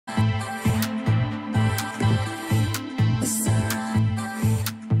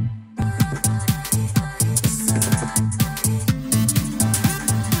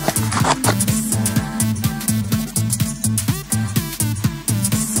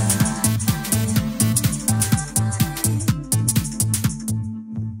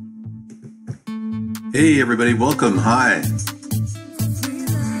Hey everybody, welcome. Hi.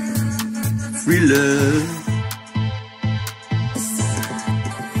 Free love.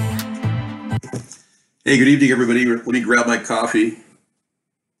 Hey, good evening everybody. Let me grab my coffee.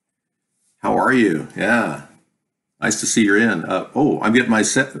 How are you? Yeah. Nice to see you're in. I'm getting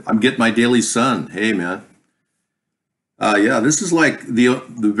my daily sun. Hey man. Yeah, this is like the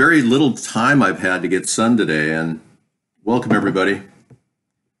very little time I've had to get sun today, and welcome everybody.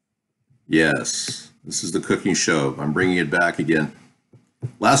 Yes, this is the cooking show. I'm bringing it back again.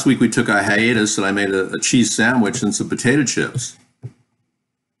 Last week we took a hiatus and I made a cheese sandwich and some potato chips.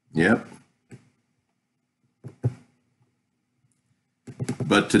 Yep.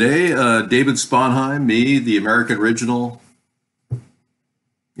 But today, David Sponheim, me, the American Original.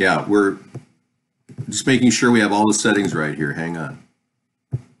 Yeah, we're just making sure we have all the settings right here. Hang on.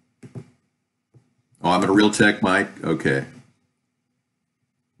 Oh, I'm at a Realtek mic? Okay.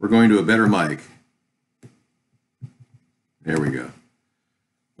 We're going to a better mic. There we go.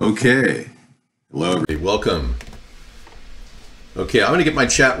 Okay. Hello, everybody. Welcome. Okay, I'm going to get my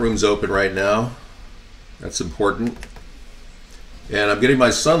chat rooms open right now. That's important. And I'm getting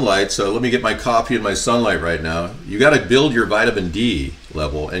my sunlight, so let me get my coffee and my sunlight right now. You got to build your vitamin D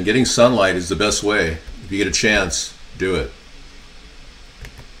level, and getting sunlight is the best way. If you get a chance, do it.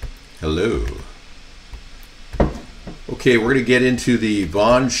 Hello. Okay, we're going to get into the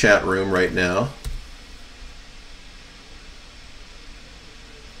Vaughn chat room right now.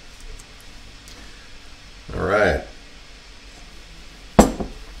 All right.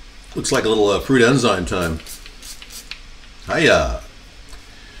 Looks like a little fruit enzyme time. Hiya.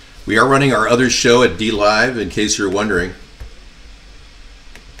 We are running our other show at D Live, in case you're wondering.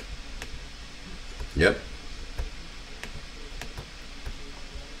 Yep.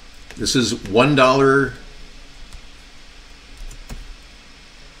 This is $1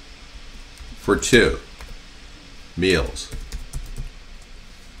 for 2 meals.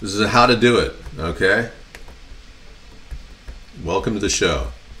 This is how to do it, okay? Welcome to the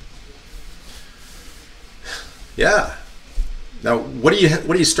show. Yeah. Now, what do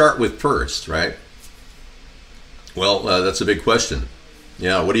you start with first, right? Well, that's a big question.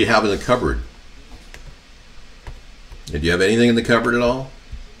 Yeah, what do you have in the cupboard? Do you have anything in the cupboard at all?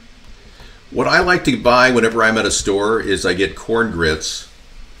 What I like to buy whenever I'm at a store is I get corn grits.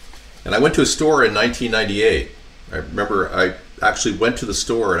 And I went to a store in 1998. I remember I actually went to the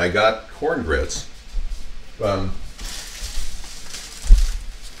store and I got corn grits from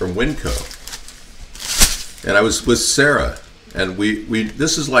Winco. And I was with Sarah, and we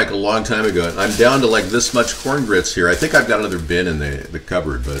this is like a long time ago, and I'm down to like this much corn grits here. I think I've got another bin in the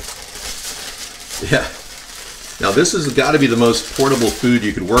cupboard, but yeah. Now this has got to be the most portable food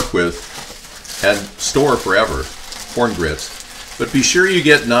you could work with and store forever, corn grits. But be sure you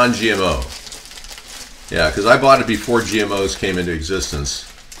get non-GMO. Yeah, because I bought it before GMOs came into existence.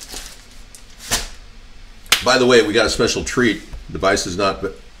 By the way, we got a special treat. The device is not,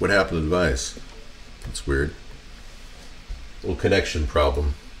 but what happened to the device? That's weird. Little connection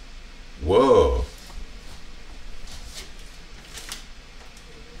problem. Whoa.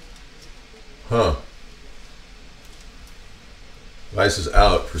 Huh. Device is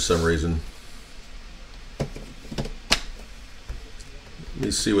out for some reason. Let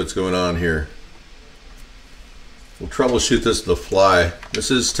me see what's going on here. We'll troubleshoot this to the fly.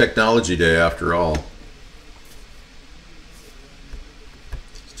 This is Technology Day after all.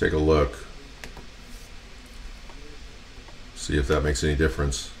 Let's take a look. See if that makes any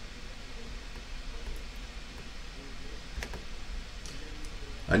difference.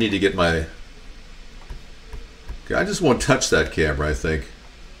 I need to get my... Okay, I just won't touch that camera, I think.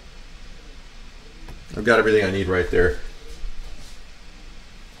 I've got everything I need right there.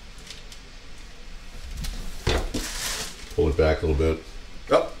 Pull it back a little bit.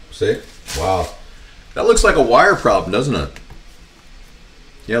 Oh, see? Wow. That looks like a wire problem, doesn't it?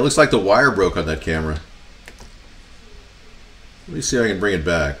 Yeah, it looks like the wire broke on that camera. Let me see if I can bring it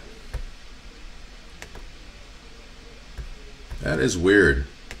back. That is weird.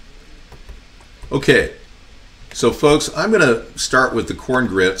 Okay, so folks, I'm going to start with the corn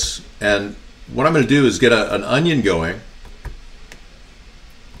grits, and what I'm going to do is get an onion going.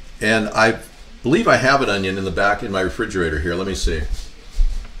 And I believe I have an onion in the back in my refrigerator here. Let me see.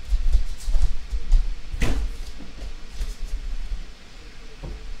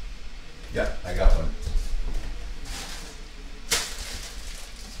 Yeah, I got one.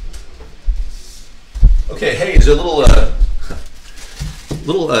 Okay, hey, here's a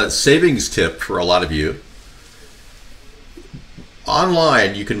little savings tip for a lot of you.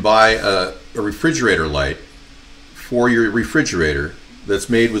 Online, you can buy a refrigerator light for your refrigerator that's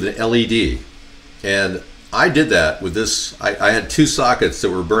made with an LED. And I did that with this. I had two sockets that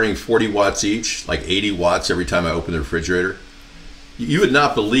were burning 40 watts each, like 80 watts every time I opened the refrigerator. You would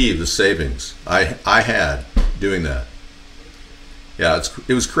not believe the savings I had doing that. Yeah,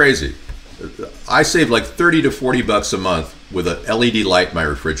 it was crazy. I saved like 30 to 40 bucks a month with an LED light in my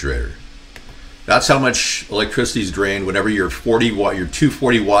refrigerator. That's how much electricity is drained whenever your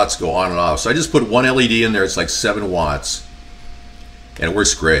 240 watts go on and off. So I just put one LED in there. It's like 7 watts, and it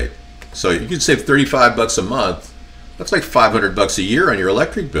works great. So you can save 35 bucks a month. That's like 500 bucks a year on your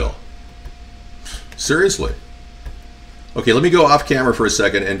electric bill. Seriously. Okay, let me go off camera for a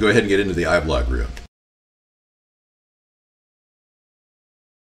second and go ahead and get into the iVlog reel.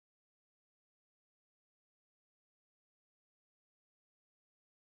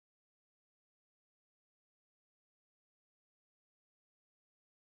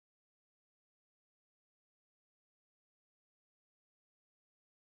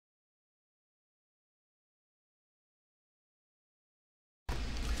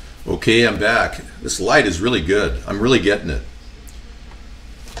 Okay, I'm back. This light is really good. I'm really getting it.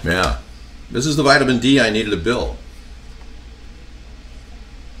 Yeah. This is the vitamin D I needed to build.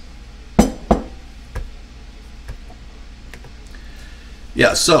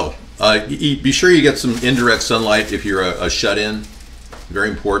 Yeah, so be sure you get some indirect sunlight if you're a shut-in. Very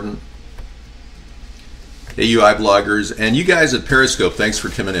important. Hey, you iVloggers, and you guys at Periscope, thanks for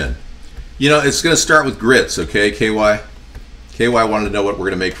coming in. You know, it's going to start with grits, okay, KY? KY wanted to know what we're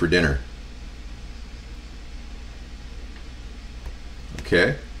going to make for dinner.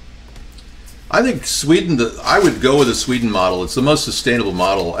 Okay. I think Sweden, I would go with the Sweden model. It's the most sustainable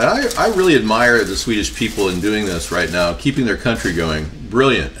model. And I really admire the Swedish people in doing this right now, keeping their country going.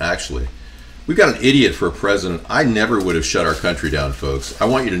 Brilliant, actually. We've got an idiot for a president. I never would have shut our country down, folks. I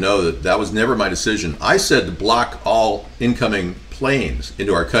want you to know that that was never my decision. I said to block all incoming planes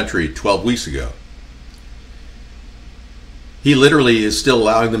into our country 12 weeks ago. He literally is still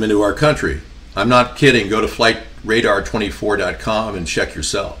allowing them into our country. I'm not kidding. Go to flightradar24.com and check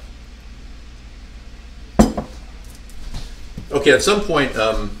yourself. Okay, at some point,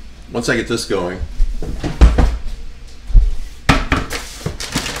 once I get this going,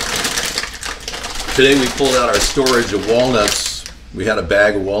 today we pulled out our storage of walnuts. We had a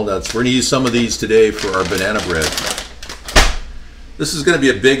bag of walnuts. We're going to use some of these today for our banana bread. This is going to be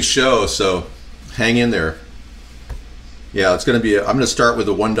a big show, so hang in there. Yeah, it's going to be, I'm going to start with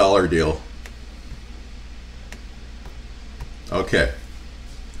a $1 deal. Okay.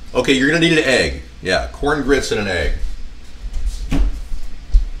 Okay, you're going to need an egg. Yeah, corn grits and an egg.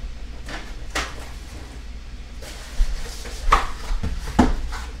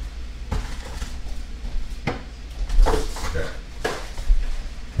 Okay.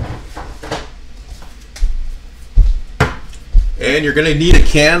 And you're going to need a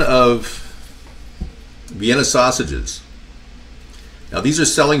can of Vienna sausages. Now these are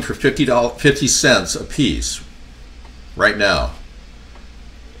selling for 50 cents a piece right now.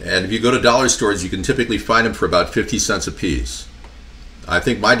 And if you go to dollar stores, you can typically find them for about 50 cents a piece. I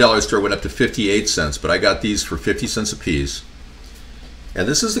think my dollar store went up to 58 cents, but I got these for 50 cents a piece. And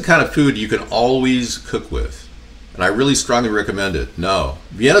this is the kind of food you can always cook with. And I really strongly recommend it. No,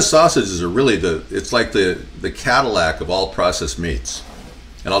 Vienna sausages are really it's like the Cadillac of all processed meats.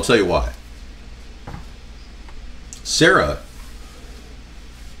 And I'll tell you why. Sarah,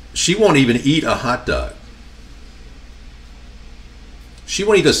 she won't even eat a hot dog. She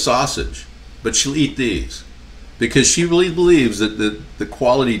won't eat a sausage, but she'll eat these because she really believes that the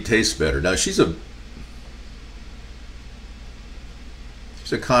quality tastes better. Now she's a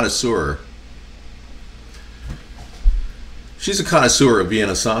connoisseur. She's a connoisseur of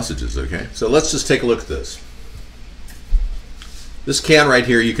Vienna sausages, okay? So let's just take a look at this. This can right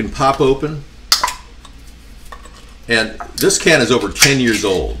here, you can pop open. And this can is over 10 years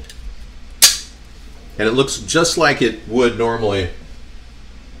old. And it looks just like it would normally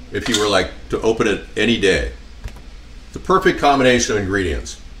if you were like to open it any day. The perfect combination of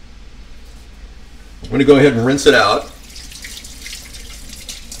ingredients. I'm going to go ahead and rinse it out.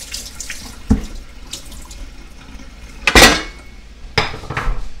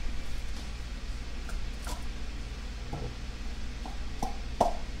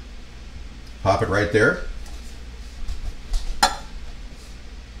 Pop it right there.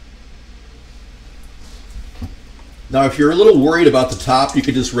 Now, if you're a little worried about the top, you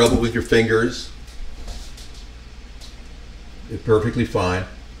can just rub it with your fingers. It's perfectly fine.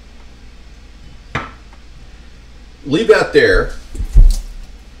 Leave that there.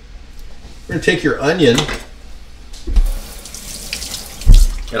 We're going to take your onion,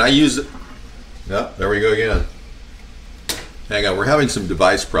 and I use it. Oh, there we go again. Hang on, we're having some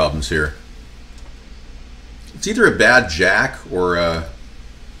device problems here. It's either a bad jack or I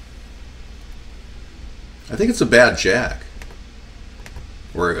think it's a bad jack.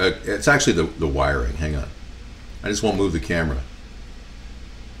 Or it's actually the wiring. Hang on. I just won't move the camera.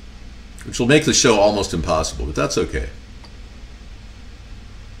 Which will make the show almost impossible, but that's okay.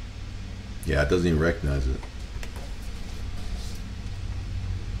 Yeah, it doesn't even recognize it.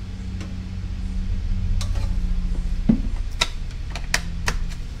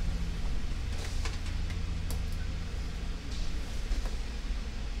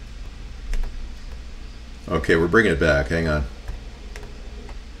 Okay, we're bringing it back. Hang on.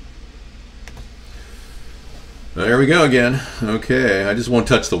 There we go again. Okay, I just won't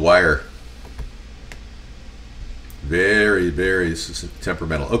touch the wire. Very, very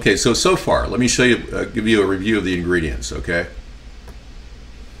temperamental. Okay, so far, let me show you, give you a review of the ingredients, okay?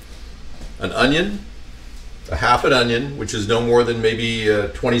 An onion, a half an onion, which is no more than maybe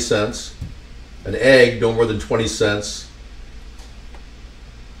 20 cents. An egg, no more than 20 cents.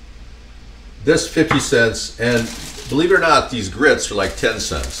 This 50 cents, and believe it or not, these grits are like 10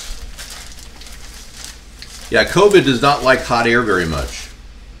 cents. Yeah, COVID does not like hot air very much.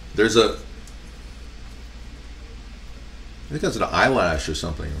 There's a, I think that's an eyelash or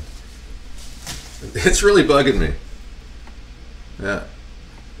something. It's really bugging me. Yeah.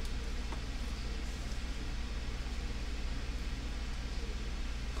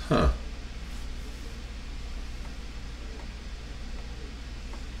 Huh.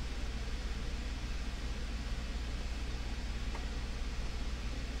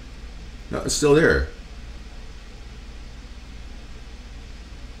 No, it's still there.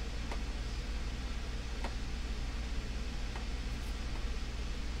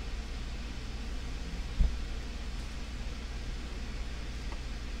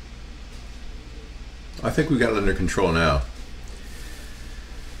 I think we got it under control now.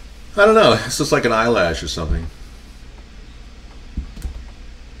 I don't know, it's just like an eyelash or something.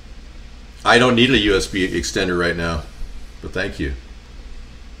 I don't need a USB extender right now, but thank you.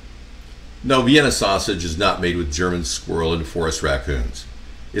 No, Vienna sausage is not made with German squirrel and forest raccoons.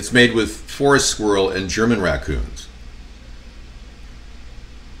 It's made with forest squirrel and German raccoons.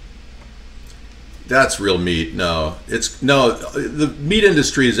 That's real meat. No, the meat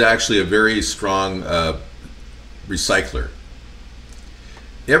industry is actually a very strong recycler.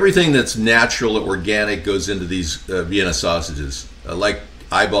 Everything that's natural or organic goes into these Vienna sausages, like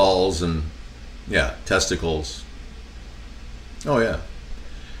eyeballs and, yeah, testicles. Oh, yeah.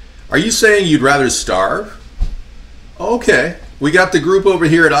 Are you saying you'd rather starve? Okay. We got the group over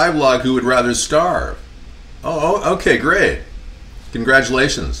here at iVlog who would rather starve. Oh, okay, great.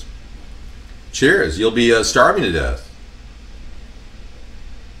 Congratulations. Cheers. You'll be starving to death.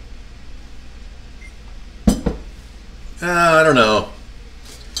 I don't know.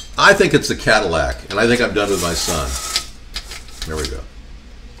 I think it's the Cadillac, and I think I'm done with my son. There we go.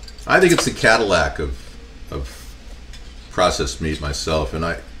 I think it's the Cadillac of processed meat myself, and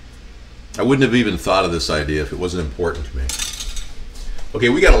I wouldn't have even thought of this idea if it wasn't important to me. Okay,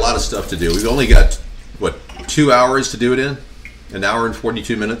 we got a lot of stuff to do. We've only got, what, 2 hours to do it in? An hour and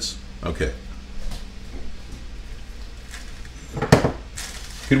 42 minutes? Okay.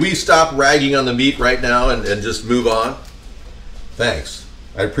 Could we stop ragging on the meat right now and just move on? Thanks.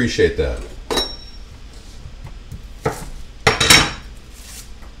 I appreciate that.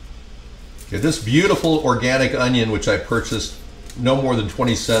 Okay, this beautiful organic onion, which I purchased no more than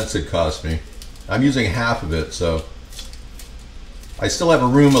 20 cents it cost me. I'm using half of it, so I still have a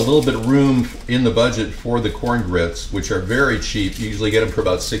little bit of room in the budget for the corn grits, which are very cheap. You usually get them for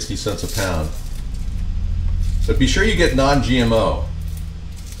about 60 cents a pound. But be sure you get non-GMO.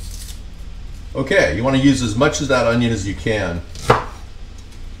 Okay, you want to use as much of that onion as you can.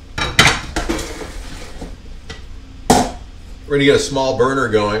 We're going to get a small burner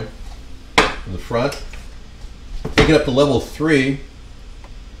going in the front. Take it up to level 3.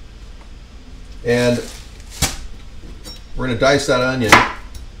 And we're going to dice that onion.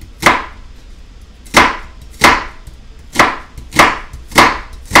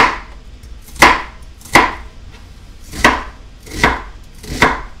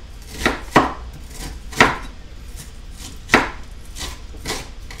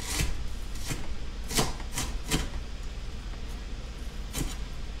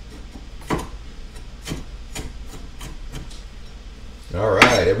 All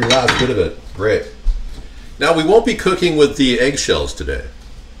right, every last bit of it. Great. Now we won't be cooking with the eggshells today.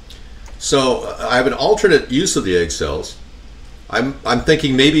 So I have an alternate use of the eggshells. I'm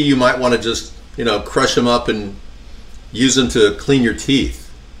thinking maybe you might want to just, crush them up and use them to clean your teeth.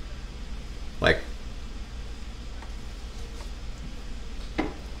 Like,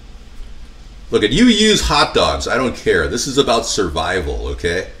 Look, at you use hot dogs. I don't care. This is about survival,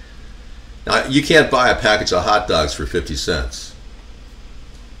 okay? Now, you can't buy a package of hot dogs for 50 cents.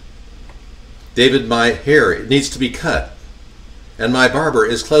 David, my hair, it needs to be cut. And my barber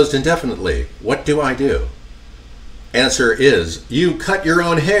is closed indefinitely. What do I do? Answer is, you cut your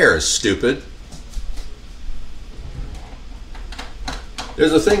own hair, stupid.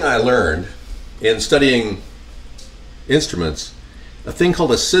 There's a thing I learned in studying instruments, a thing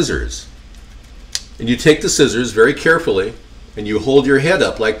called a scissors. And you take the scissors very carefully and you hold your head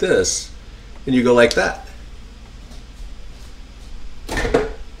up like this and you go like that.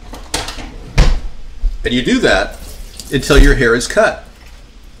 And you do that until your hair is cut.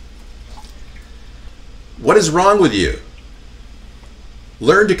 What is wrong with you?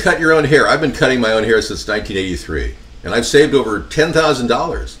 Learn to cut your own hair. I've been cutting my own hair since 1983 and I've saved over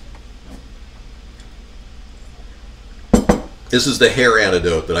 $10,000. This is the hair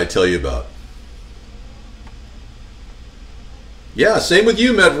antidote that I tell you about. Yeah, same with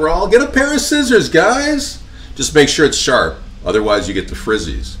you, Medveral. Get a pair of scissors, guys. Just make sure it's sharp. Otherwise, you get the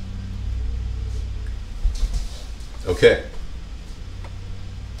frizzies. Okay.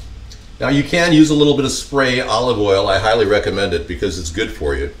 Now, you can use a little bit of spray olive oil. I highly recommend it because it's good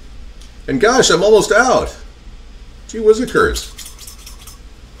for you. And gosh, I'm almost out. Gee whizzikers.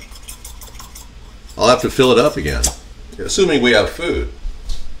 I'll have to fill it up again, assuming we have food.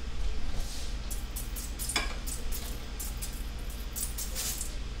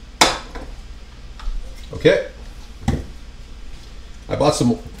 Okay. I bought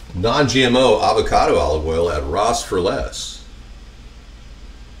some non-GMO avocado olive oil at Ross for less.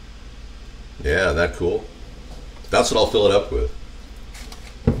 Yeah, that cool? That's what I'll fill it up with.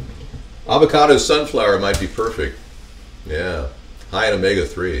 Avocado sunflower might be perfect. Yeah, high in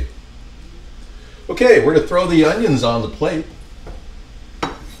omega-3. Okay, we're going to throw the onions on the plate.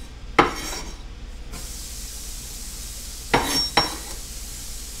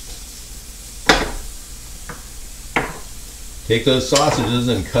 Take those sausages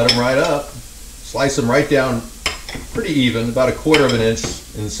and cut them right up. Slice them right down pretty even, about 1/4 of an inch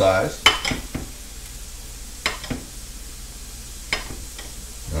in size.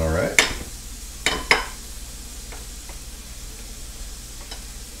 All right.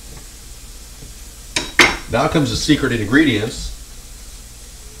 Now comes the secret ingredients.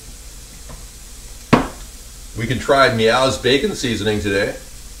 We can try Meow's bacon seasoning today.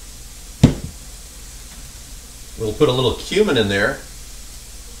 We'll put a little cumin in there,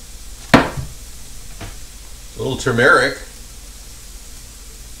 a little turmeric,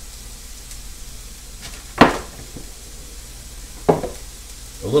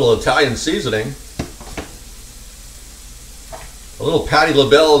 a little Italian seasoning, a little Patti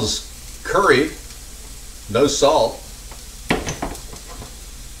LaBelle's curry, no salt,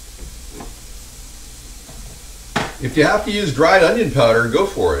 if you have to use dried onion powder, go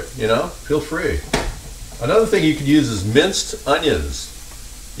for it, you know, feel free. Another thing you could use is minced onions.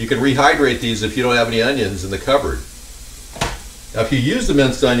 You can rehydrate these if you don't have any onions in the cupboard. Now, if you use the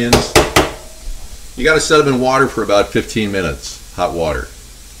minced onions, you got to set them in water for about 15 minutes, hot water.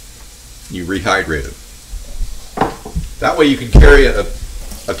 You rehydrate them. That way you can carry a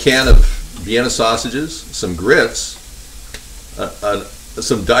can of Vienna sausages, some grits,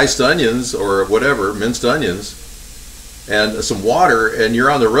 some diced onions or whatever, minced onions, and some water, and you're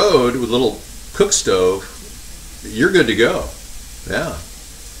on the road with a little cook stove, you're good to go. Yeah.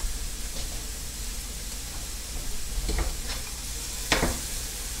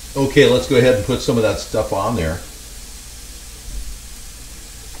 Okay, let's go ahead and put some of that stuff on there.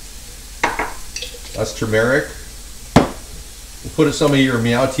 That's turmeric. We'll put some of your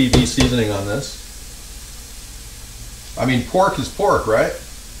Meow TV seasoning on this. I mean, pork is pork, right?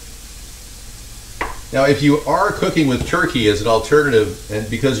 Now, if you are cooking with turkey as an alternative, and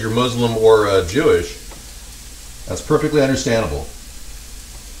because you're Muslim or Jewish, that's perfectly understandable.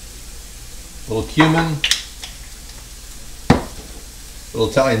 A little cumin, a little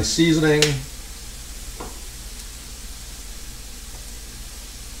Italian seasoning,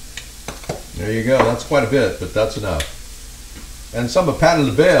 there you go. That's quite a bit, but that's enough. And some of Patti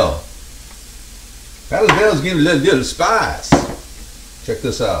LaBelle. Patti LaBelle's giving a little spice. Check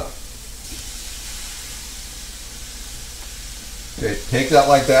this out. Okay, take that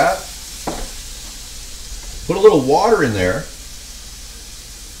like that. Put a little water in there.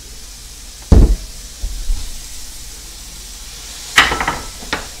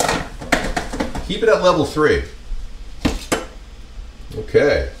 Keep it at level 3.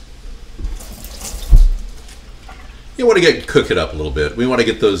 Okay. You want to cook it up a little bit. We want to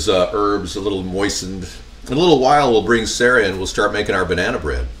get those herbs a little moistened. In a little while, we'll bring Sarah in. We'll start making our banana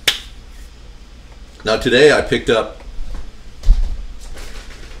bread. Now today I picked up,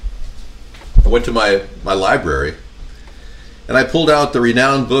 I went to my library and I pulled out the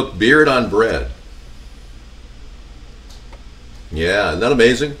renowned book Beard on Bread. Yeah, isn't that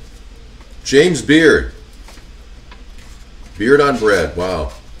amazing? James Beard. Beard on Bread,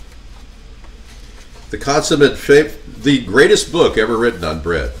 wow. The consummate, the greatest book ever written on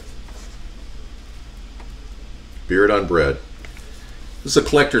bread. Beard on Bread. This is a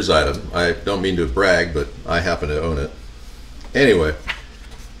collector's item. I don't mean to brag, but I happen to own it. Anyway,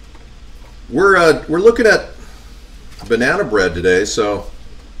 we're looking at banana bread today, so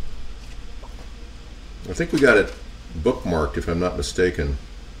I think we got it bookmarked if I'm not mistaken.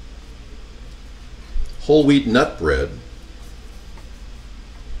 Whole wheat nut bread.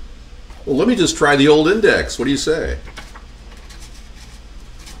 Well, let me just try the old index. What do you say?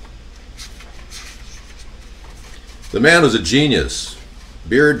 The man was a genius.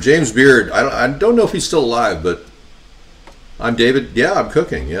 Beard, James Beard. I don't know if he's still alive, but I'm David. Yeah, I'm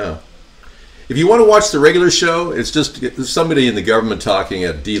cooking. Yeah. If you want to watch the regular show, it's just somebody in the government talking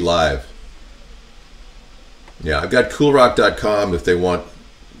at D Live. Yeah, I've got coolrock.com if they want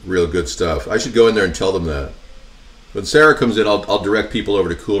real good stuff. I should go in there and tell them that. When Sarah comes in, I'll direct people over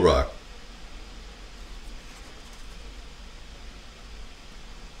to Cool Rock.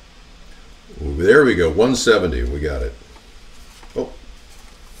 Ooh, there we go, 170. We got it. Oh,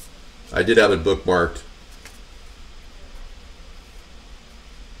 I did have it bookmarked.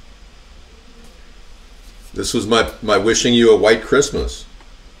 This was my wishing you a white Christmas.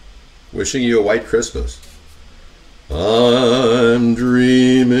 Wishing you a white Christmas. I'm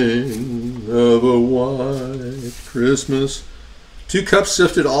dreaming of a white Christmas. 2 cups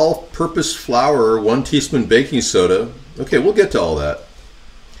sifted all-purpose flour, 1 teaspoon baking soda. Okay, we'll get to all that.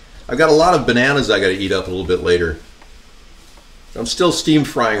 I've got a lot of bananas I got to eat up a little bit later. I'm still steam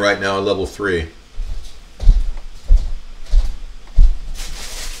frying right now on level 3.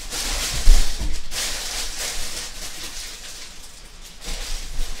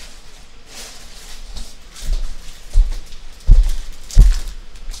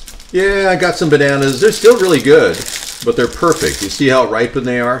 Yeah, I got some bananas. They're still really good, but they're perfect. You see how ripened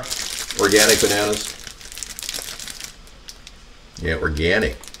they are? Organic bananas. Yeah,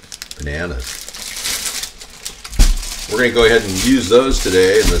 organic bananas. We're going to go ahead and use those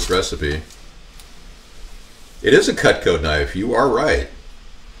today in this recipe. It is a Cutco knife. You are right.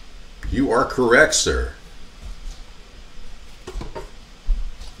 You are correct, sir.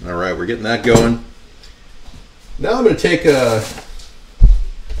 All right, we're getting that going. Now I'm going to take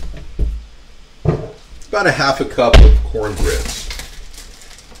about a half a cup of corn grits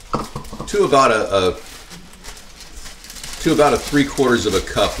to about a 3/4 of a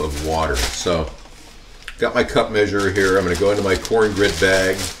cup of water. So got my cup measure here. I'm going to go into my corn grit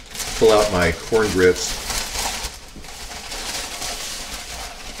bag, pull out my corn grits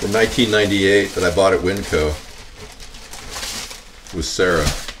from 1998 that I bought at Winco with Sarah.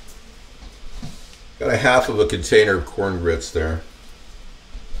 Got a half of a container of corn grits there.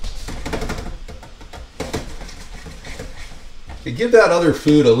 You give that other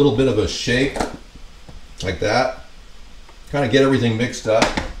food a little bit of a shake, like that. Kind of get everything mixed up.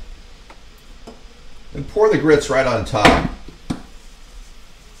 And pour the grits right on top.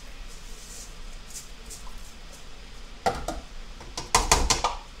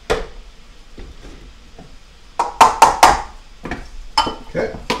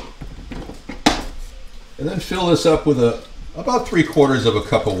 Okay. And then fill this up with about 3/4 of a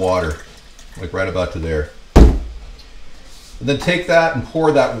cup of water, like right about to there. And then take that and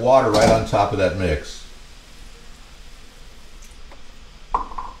pour that water right on top of that mix.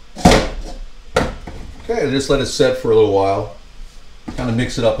 Okay, just let it set for a little while. Kind of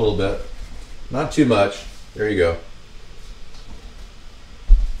mix it up a little bit. Not too much. There you go.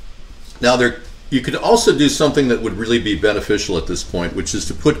 Now you could also do something that would really be beneficial at this point, which is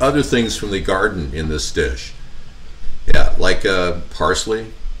to put other things from the garden in this dish. Yeah, like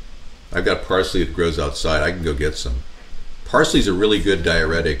parsley. I've got parsley that grows outside. I can go get some. Parsley's a really good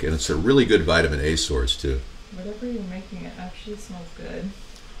diuretic, and it's a really good vitamin A source too. Whatever you're making, it actually smells good.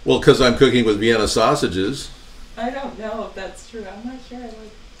 Well, because I'm cooking with Vienna sausages. I don't know if that's true. I'm not sure I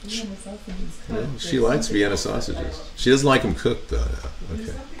like Vienna sausages cooked. Yeah, she likes Vienna sausages. She doesn't like them cooked, though. Okay.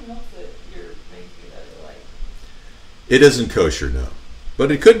 There's something else that you're making that I like. It isn't kosher, no.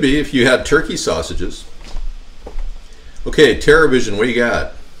 But it could be if you had turkey sausages. Okay, TerraVision, what do you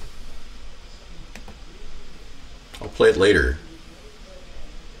got? I'll play it later.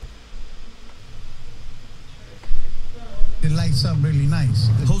 It lights up really nice.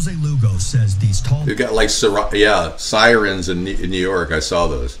 Jose Lugo says these We've got like sirens in New York. I saw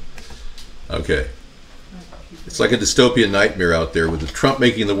those. Okay. It's like a dystopian nightmare out there with Trump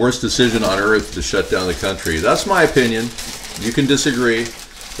making the worst decision on earth to shut down the country. That's my opinion. You can disagree.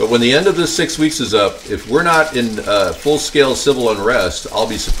 But when the end of this 6 weeks is up, if we're not in full-scale civil unrest, I'll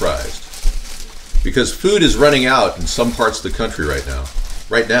be surprised. Because food is running out in some parts of the country right now.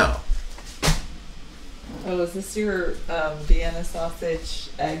 Right now. Oh, is this your Vienna sausage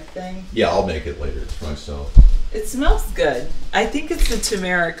egg thing? Yeah, I'll make it later for myself. It smells good. I think it's the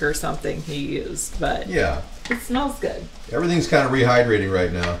turmeric or something he used, but Yeah. it smells good. Everything's kind of rehydrating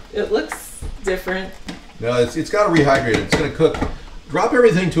right now. It looks different. No, it's got to rehydrate. It's going to cook. Drop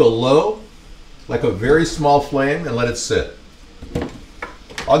everything to a low, like a very small flame, and let it sit.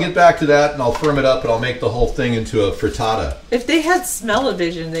 I'll get back to that, and I'll firm it up, and I'll make the whole thing into a frittata. If they had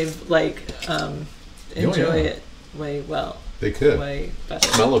smell-o-vision, they'd enjoy yeah. it way well. They could. Way better.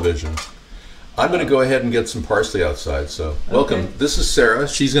 Smell-o-vision. I'm going to go ahead and get some parsley outside. So, welcome. Okay. This is Sarah.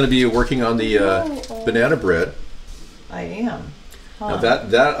 She's going to be working on the banana bread. I am. Now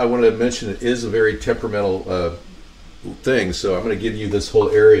that I wanted to mention, it is a very temperamental thing. So I'm going to give you this whole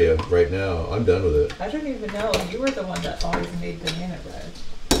area right now. I'm done with it. I don't even know. You were the one that always made banana bread.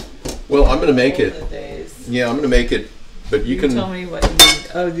 Well, I'm going to make it. Olden days. Yeah, I'm going to make it. But you can tell me what you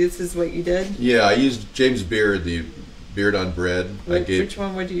did. Oh, this is what you did? Yeah, I used James Beard, the Beard on Bread. Which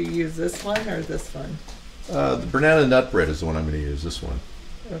one would you use? This one or this one? The banana nut bread is the one I'm going to use. This one.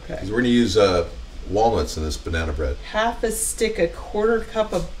 Okay. 'Cause we're going to use walnuts in this banana bread. Half a stick, a quarter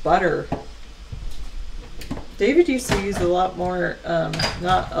cup of butter. David used to use a lot more,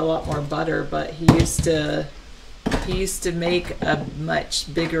 not a lot more butter, but he used to make a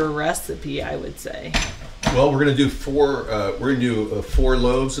much bigger recipe, I would say. Well, we're going to do four. We're going to do 4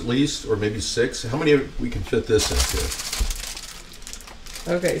 loaves at least, or maybe 6. How many we can fit this into?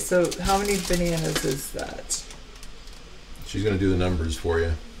 Okay, so how many bananas is that? She's going to do the numbers for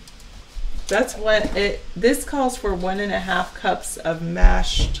you. That's what it. This calls for 1.5 cups of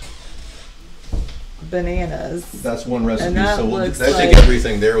mashed bananas. That's one recipe. And that so looks I think like-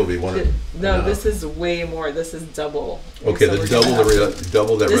 everything there will be one. No, this is way more. This is double. Okay, So then we're double gonna the have to-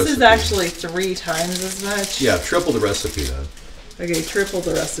 double that This recipe. is actually 3 times as much. Yeah, triple the recipe then. Okay, triple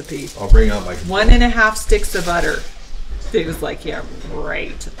the recipe. I'll bring out my 1.5 sticks of butter. Dave was like, "Yeah,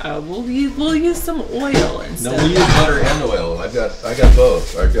 right. We'll use some oil No, instead." we use butter and oil. I got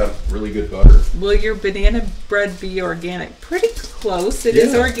both. I've got really good butter. Will your banana bread be organic? Pretty close. It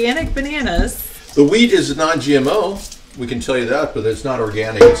is Yeah. organic bananas. The wheat is non-GMO. We can tell you that, but it's not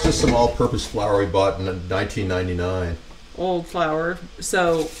organic. It's just some all-purpose flour we bought in 1999. Old flour.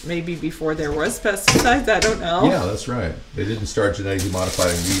 So maybe before there was pesticides. I don't know. Yeah, that's right. They didn't start genetically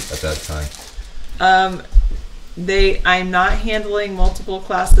modifying wheat at that time. I'm not handling multiple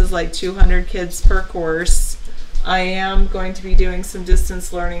classes like 200 kids per course. I am going to be doing some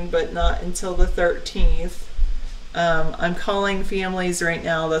distance learning, but not until the 13th. I'm calling families right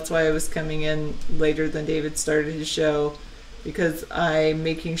now. That's why I was coming in later than David started his show, because I'm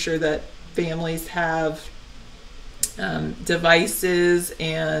making sure that families have devices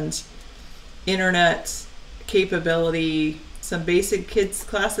and internet capability. Some basic kids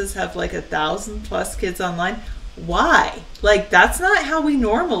classes have like 1,000+ kids online. Why? Like, that's not how we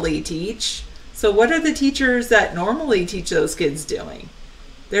normally teach. So what are the teachers that normally teach those kids doing?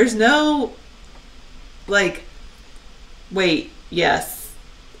 There's no, like, wait, yes.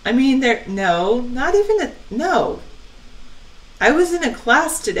 I mean, not even no. I was in a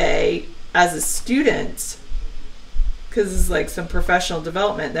class today as a student, because it's like some professional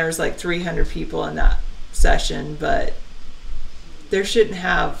development. There's like 300 people in that session, but there shouldn't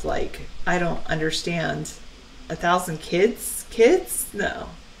have, like, I don't understand, 1,000 kids? Kids?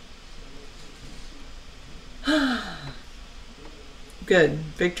 No. Good.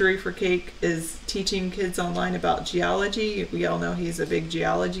 Victory for Cake is teaching kids online about geology. We all know he's a big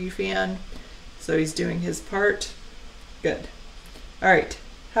geology fan, so he's doing his part. Good. All right.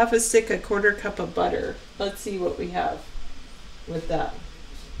 Half a stick, a quarter cup of butter. Let's see what we have with that.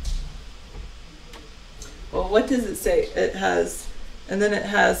 Well, what does it say? It has, and then it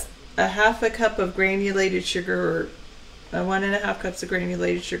has a half a cup of granulated sugar, or 1.5 cups of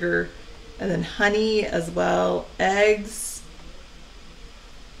granulated sugar, and then honey as well, eggs.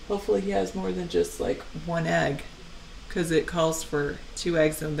 Hopefully he has more than just like 1 egg, because it calls for 2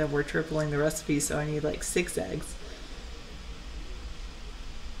 eggs, and then we're tripling the recipe, so I need like 6 eggs.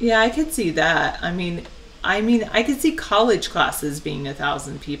 Yeah, I could see that. I mean, I could see college classes being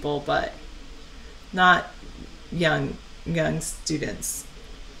 1,000 people, but not young students.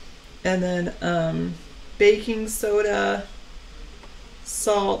 And then baking soda,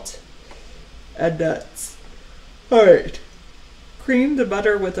 salt, and nuts. All right. Cream the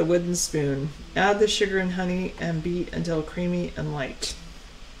butter with a wooden spoon. Add the sugar and honey and beat until creamy and light.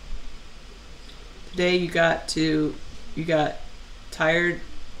 Today you got tired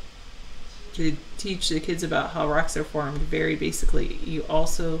to teach the kids about how rocks are formed very basically. You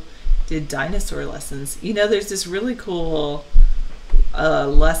also did dinosaur lessons. You know, there's this really cool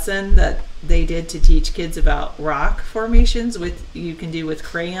lesson that they did to teach kids about rock formations you can do with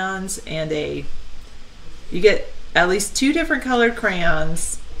crayons and you get at least 2 different colored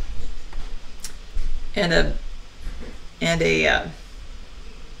crayons and a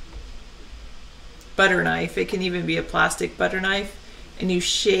butter knife. It can even be a plastic butter knife, and you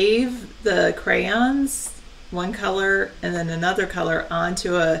shave the crayons one color and then another color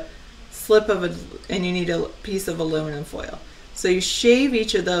onto a slip of and you need a piece of aluminum foil. So you shave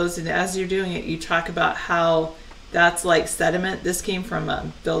each of those, and as you're doing it, you talk about how that's like sediment. This came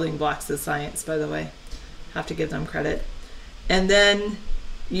from Building Blocks of Science, by the way. Have to give them credit. And then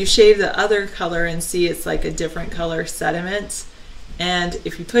you shave the other color and see it's like a different color sediment. And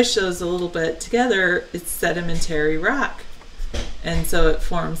if you push those a little bit together, it's sedimentary rock. And so it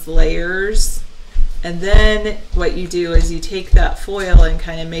forms layers. And then what you do is you take that foil and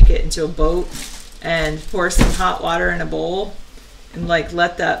kind of make it into a boat and pour some hot water in a bowl and like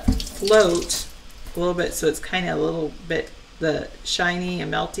let that float a little bit so it's kind of a little bit shiny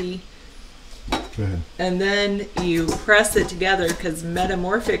and melty. Go ahead. And then you press it together because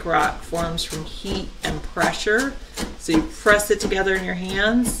metamorphic rock forms from heat and pressure. So you press it together in your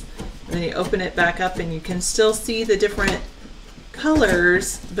hands, and then you open it back up, and you can still see the different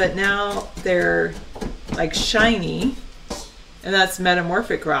colors, but now they're like shiny, and that's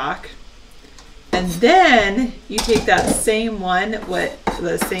metamorphic rock. And then you take that same one,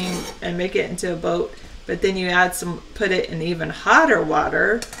 and make it into a boat, but then you put it in even hotter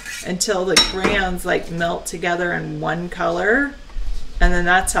water until the crayons like melt together in one color, and then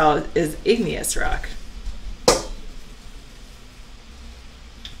that's how it is igneous rock.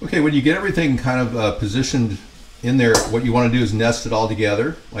 Okay, when you get everything kind of positioned in there, what you want to do is nest it all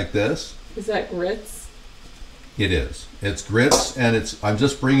together like this. Is that grits? It is. It's grits, and I'm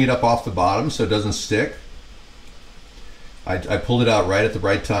just bringing it up off the bottom so it doesn't stick. I pulled it out right at the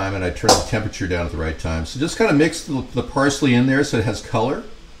right time, and I turned the temperature down at the right time. So just kind of mix the parsley in there so it has color.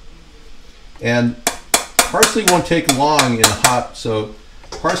 And parsley won't take long in hot, so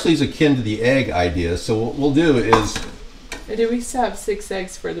parsley is akin to the egg idea. So what we'll do is... Do we still have 6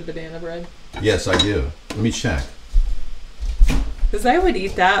 eggs for the banana bread? Yes, I do. Let me check. Because I would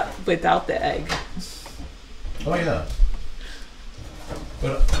eat that without the egg. Oh, yeah.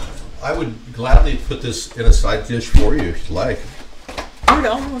 But I would gladly put this in a side dish for you if you like. I would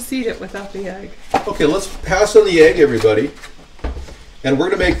almost eat it without the egg. Okay, let's pass on the egg, everybody. And we're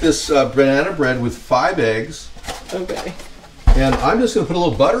going to make this banana bread with 5 eggs. Okay. And I'm just going to put a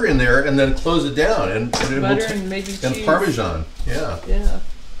little butter in there and then close it down. And butter and maybe cheese. And Parmesan. Yeah. Yeah.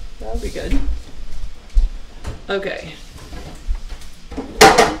 That would be good. Okay.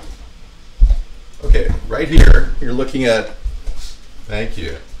 Okay, right here, you're looking at, thank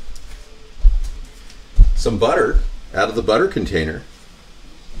you, some butter out of the butter container,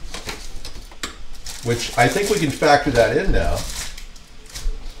 which I think we can factor that in now.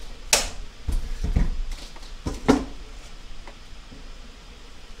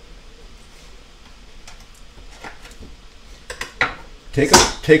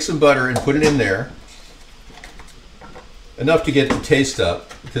 Take some butter and put it in there. Enough to get the taste up,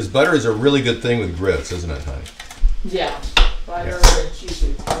 because butter is a really good thing with grits, isn't it, honey? Yeah. Butter and cheese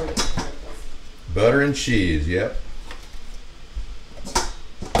is great. Butter and cheese, yep.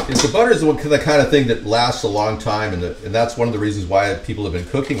 And so butter is the kind of thing that lasts a long time, and that's one of the reasons why people have been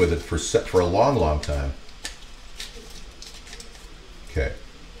cooking with it for a long, long time. Okay.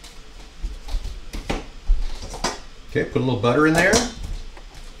 Okay, put a little butter in there.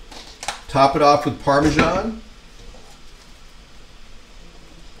 Top it off with Parmesan.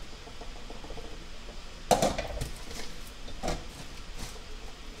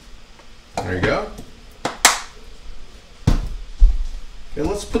 There you go. Okay,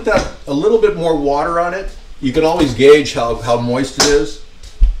 let's put that a little bit more water on it. You can always gauge how moist it is.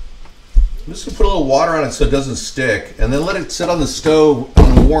 I'm just going to put a little water on it so it doesn't stick, and then let it sit on the stove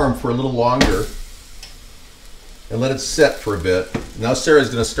warm for a little longer. And let it set for a bit. Now Sarah's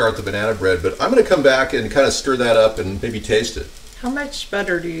going to start the banana bread, but I'm going to come back and kind of stir that up and maybe taste it. How much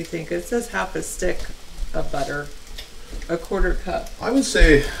butter do you think? It says half a stick of butter, a quarter cup. I would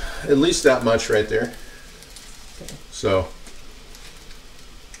say at least that much right there. Okay. So,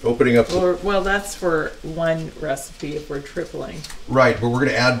 opening up. Well, that's for one recipe if we're tripling. Right, but we're going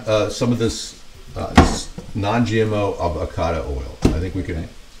to add some of this non-GMO avocado oil. I think we can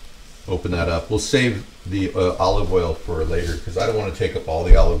open that up. We'll save the olive oil for later because I don't want to take up all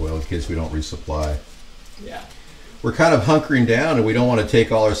the olive oil in case we don't resupply. Yeah. We're kind of hunkering down and we don't want to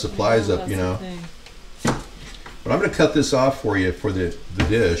take all our supplies up, you know. But I'm going to cut this off for you for the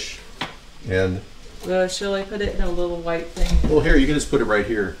dish. And shall I put it in a little white thing? well, here, you can just put it right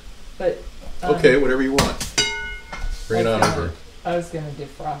here. But Okay, whatever you want. Bring it on over. I was gonna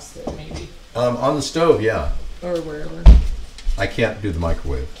defrost it maybe. On the stove, yeah. Or wherever. I can't do the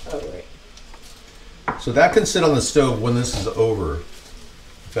microwave. Oh right. So that can sit on the stove when this is over. In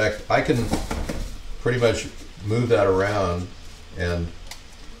fact, I can pretty much move that around and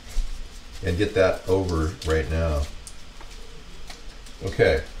get that over right now.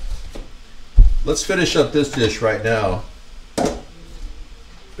 Okay. Let's finish up this dish right now.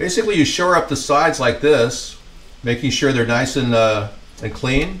 Basically, you shore up the sides like this, making sure they're nice and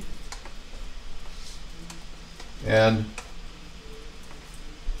clean. And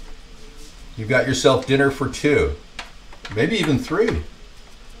you've got yourself dinner for 2, maybe even 3.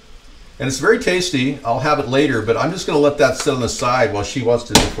 And it's very tasty. I'll have it later, but I'm just going to let that sit on the side while she wants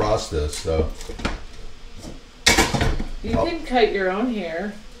to defrost this. So you can cut your own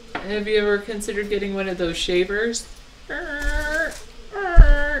hair. Have you ever considered getting one of those shavers?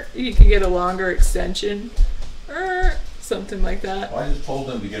 You can get a longer extension, something like that. I just told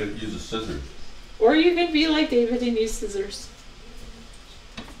them to use a scissors. Or you can be like David and use scissors.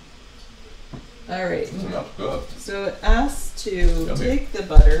 All right. That's good. So it asks to Yummy. take the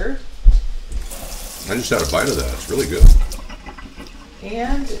butter I just had a bite of that. It's really good.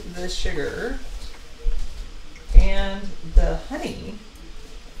 and the sugar and the honey,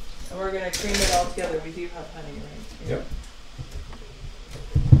 and we're going to cream it all together. We do have honey, right? Yep.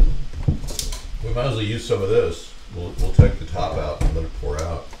 We might as well use some of this. We'll take the top out and let it pour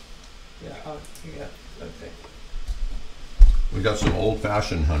out. Yeah. Oh, yeah. Okay. We got some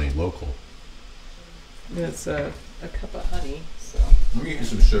old-fashioned honey, local. That's a cup of honey. So. Let me get you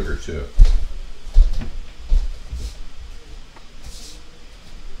some sugar too.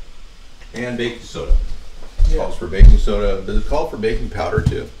 And baking soda. It calls for baking soda. Does it call for baking powder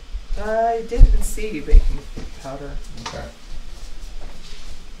too? I didn't see baking powder. Okay.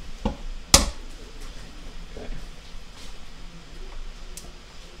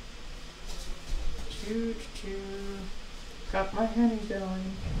 Got my honey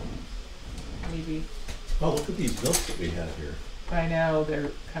going. Maybe. Oh, look at these milks that we have here. I know,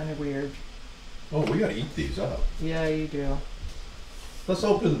 they're kind of weird. Oh, we gotta eat these up. Yeah, you do. Let's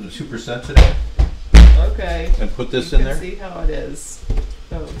open the 2% today Okay. and put this You in can there. see how it is.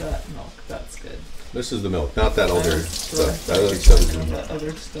 Oh, that milk, that's good. This is the milk, not that other stuff. That other That stuff is in there.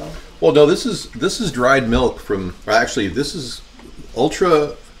 other stuff. Well, no, this is dried milk from. Actually, this is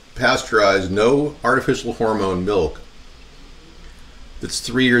ultra pasteurized, no artificial hormone milk. That's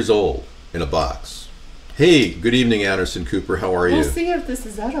 3 years old in a box. Hey, good evening, Anderson Cooper. How are you? We'll see if this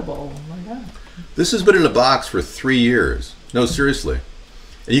is edible. Oh my god. This has been in a box for 3 years. No, seriously.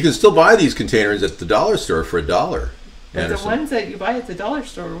 And you can still buy these containers at the dollar store for $1. But the Anderson. ones that you buy at the dollar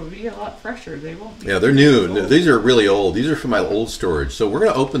store will be a lot fresher. They won't be. Yeah, they're new. old. These are really old. These are from my old storage. So we're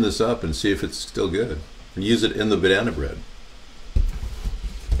going to open this up and see if it's still good. And use it in the banana bread.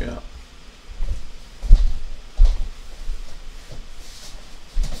 Yeah.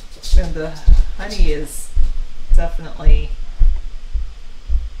 And the honey is definitely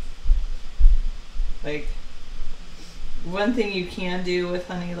like one thing you can do with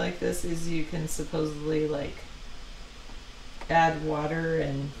honey like this is you can supposedly like add water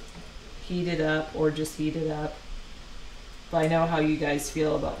and heat it up or just heat it up. But I know how you guys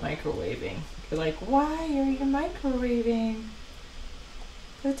feel about microwaving. You're like, why are you microwaving?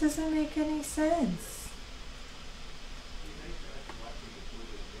 That doesn't make any sense.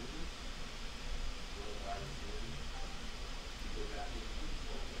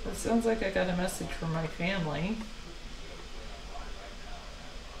 It sounds like I got a message from my family.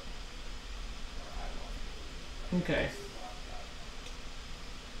 Okay.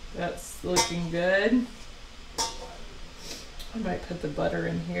 That's looking good. I might put the butter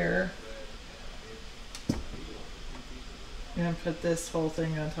in here. And put this whole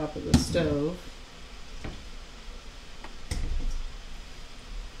thing on top of the stove.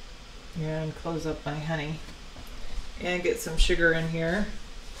 And close up my honey. And get some sugar in here.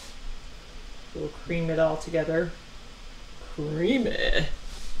 We'll cream it all together. Cream it.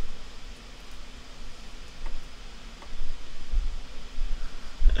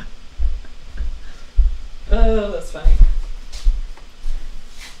 Oh, that's funny.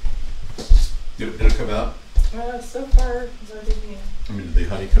 Did it come out? So far, it's already I mean, did the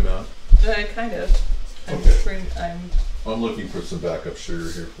honey come out? kind of. I'm looking for some backup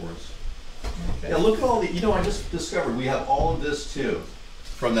sugar here for us. Okay. Yeah, look at all the, I just discovered we have all of this too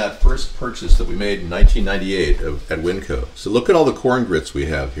from that first purchase that we made in 1998 at Winco. So look at all the corn grits we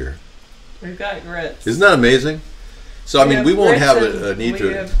have here. We've got grits. Isn't that amazing? So, we won't have a need to...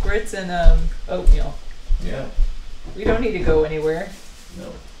 We have grits and oatmeal. Yeah. We don't need to go anywhere.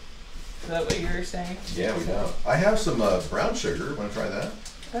 No. Is that what you were saying? Yeah, we don't. I have some brown sugar. Want to try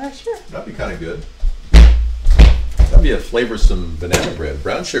that? Sure. That'd be kind of good. That'd be a flavorsome banana bread.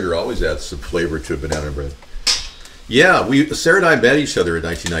 Brown sugar always adds some flavor to a banana bread. Yeah, Sarah and I met each other in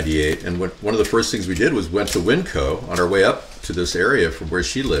 1998, and one of the first things we did was went to Winco on our way up to this area from where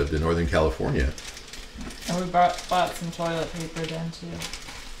she lived in Northern California. And we bought some toilet paper then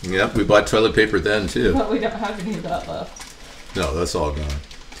too. Yep, we bought toilet paper then too. But we don't have any of that left. No, that's all gone.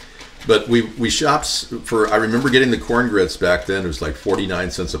 But we shopped for, I remember getting the corn grits back then, it was like 49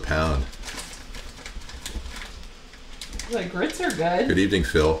 cents a pound. The grits are good. Good evening,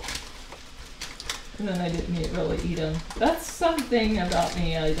 Phil. And then I didn't really eat them. That's something about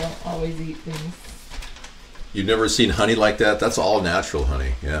me, I don't always eat things. You've never seen honey like that? That's all natural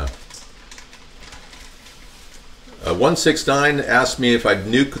honey, yeah. 169 asked me if I'd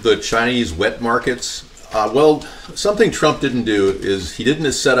nuke the Chinese wet markets. Well, something Trump didn't do is he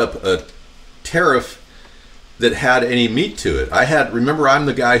didn't set up a tariff that had any meat to it. Remember, I'm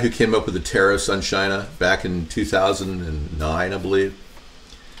the guy who came up with the tariffs on China back in 2009, I believe.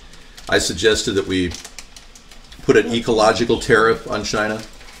 I suggested that we put an ecological tariff on China.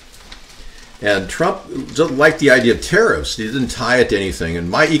 And Trump doesn't like the idea of tariffs. He didn't tie it to anything. And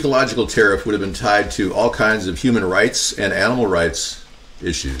my ecological tariff would have been tied to all kinds of human rights and animal rights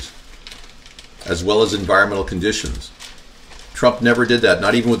issues, as well as environmental conditions. Trump never did that,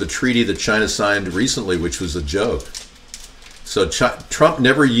 not even with the treaty that China signed recently, which was a joke. So Trump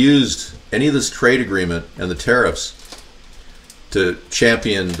never used any of this trade agreement and the tariffs to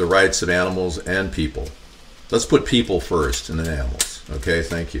champion the rights of animals and people. Let's put people first and then animals. Okay,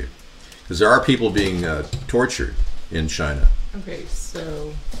 thank you. Because there are people being tortured in China. Okay,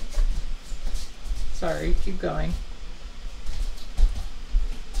 so... Sorry, keep going.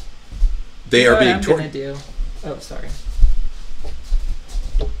 They are being tortured. Oh, sorry.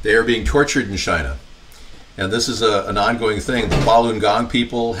 They are being tortured in China. And this is an ongoing thing. The Falun Gong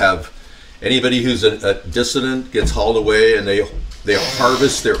people have... Anybody who's a dissident gets hauled away and they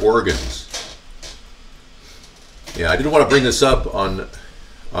harvest their organs. Yeah, I didn't want to bring this up on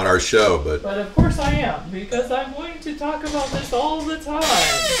our show, but of course I am, because I'm going to talk about this all the time.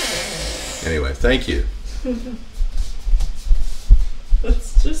 Anyway, thank you.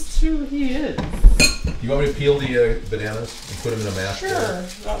 That's just who he is. You want me to peel the bananas and put them in a mash? Sure, bowl?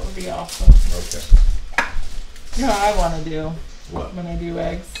 that would be awesome. Okay. You know what I want to do What? when I do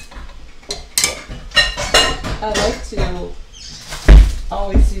eggs? I like to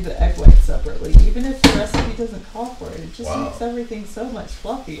always do the egg white separately, even if the recipe doesn't call for it. It just makes everything so much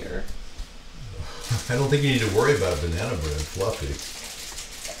fluffier. I don't think you need to worry about banana bread fluffy.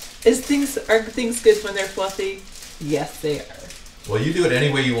 Are things good when they're fluffy? Yes, they are. Well, you do it any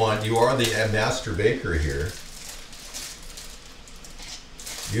way you want. You are the master baker here.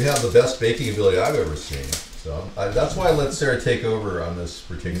 You have the best baking ability I've ever seen. So that's why I let Sarah take over on this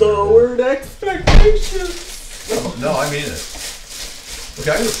particular. Lowered expectations. No, I mean it.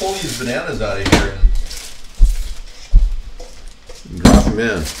 Okay, I'm going to pull these bananas out of here and drop them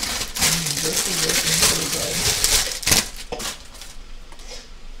in. This is looking really good.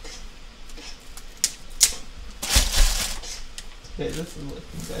 Okay, this is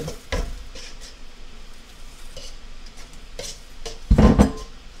looking good.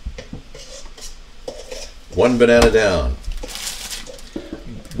 One banana down.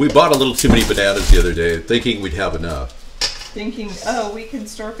 We bought a little too many bananas the other day, thinking we'd have enough. Thinking, oh, we can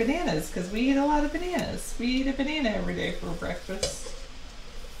store bananas because we eat a lot of bananas. We eat a banana every day for breakfast.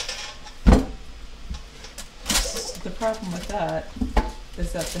 The problem with that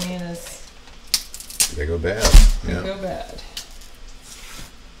is that bananas They go bad. Yeah. go bad.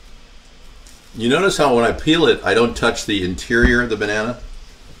 You notice how when I peel it, I don't touch the interior of the banana?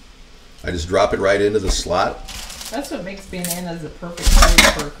 I just drop it right into the slot. That's what makes bananas a perfect food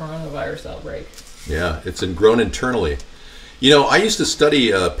for a coronavirus outbreak. Yeah, it's grown internally. You know, I used to study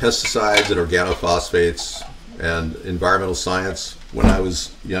pesticides and organophosphates and environmental science when I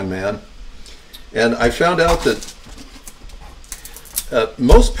was a young man. And I found out that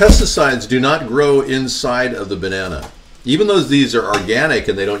most pesticides do not grow inside of the banana. Even though these are organic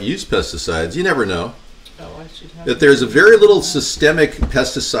and they don't use pesticides, you never know. Oh, I should have That there's a very little systemic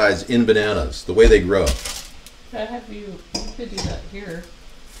pesticides in bananas, the way they grow. You could do that here.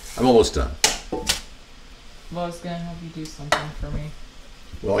 I'm almost done. Well, I was gonna have you do something for me.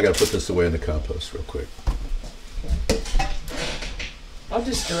 Well, I got to put this away in the compost real quick. Okay. I'll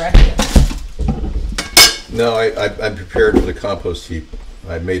just direct it. No, I'm prepared for the compost heap.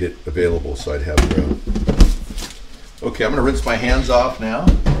 I made it available so I'd have room. Okay, I'm going to rinse my hands off now.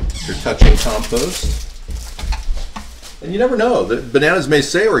 You're touching compost. And you never know. The bananas may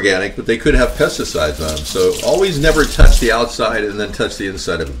say organic, but they could have pesticides on them. So always never touch the outside and then touch the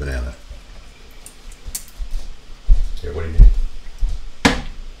inside of a banana. Here, what do you need?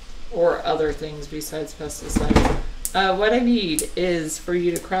 Or other things besides pesticides. What I need is for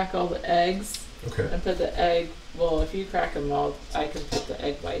you to crack all the eggs. Okay. And put the egg, well, if you crack them all, I can put the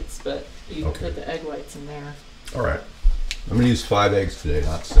egg whites, but you can put the egg whites in there. All right. I'm going to use 5 eggs today,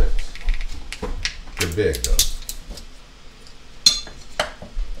 not 6. They're big, though.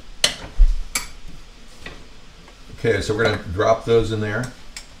 Okay, so we're going to drop those in there.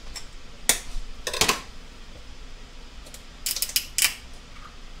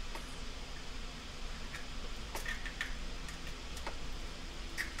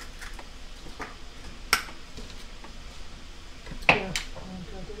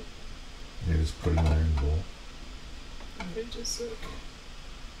 You just put it in there in the bowl. Just like,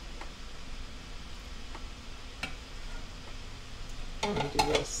 I'm gonna do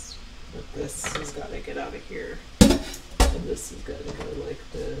this, but this has got to get out of here, and this has got to go like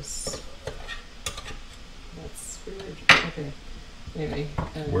this. That's weird. Okay. Anyway,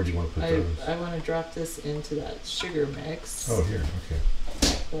 Where do you want to put those? I want to drop this into that sugar mix. Oh, here. Okay.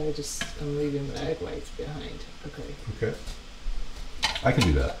 But I'm leaving the egg whites behind. Okay. Okay. I can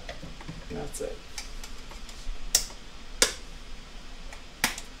do that. That's it.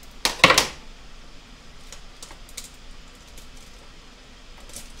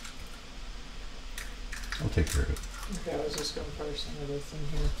 I'll take care of it. Okay, I was just going to pour some of this in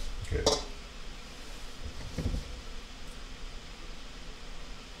here. Okay.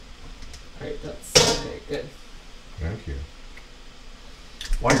 Alright, that's okay, good. Thank you.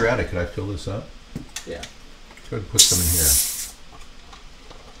 While you're at it, could I fill this up? Yeah. Go ahead and put some in here.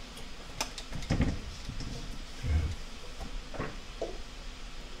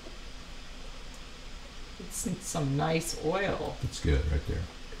 It's some nice oil. That's good right there.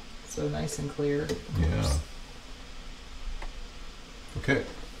 So nice and clear. Yeah. Okay.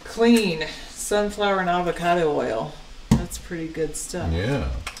 Clean sunflower and avocado oil. That's pretty good stuff. Yeah.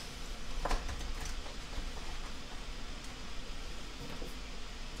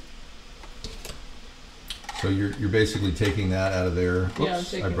 So you're basically taking that out of there. Oops, Yeah, I'm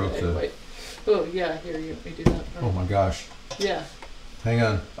taking I broke the egg white. Oh yeah, here you let me do that. Oh my gosh. Yeah. Hang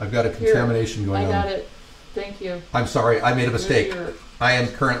on. I've got a contamination going on. I got it. Thank you. I'm sorry. I made a mistake. Your- I am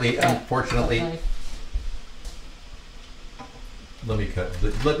currently, unfortunately. knife. Let me cut.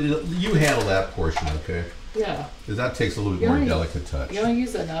 You handle that portion, okay? Yeah. Because that takes a little bit You more wanna- delicate touch. You want to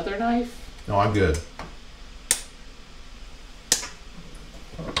use another knife? No, I'm good.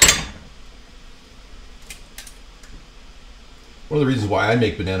 One of the reasons why I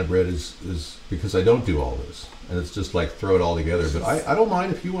make banana bread is because I don't do all this. And it's just like throw it all together. But I don't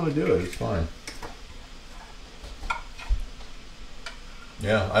mind if you want to do it. It's fine.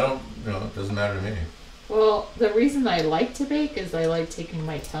 Yeah, I don't, it doesn't matter to me. Well, the reason I like to bake is I like taking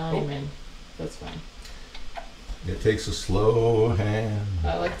my time, and that's fine. It takes a slow hand.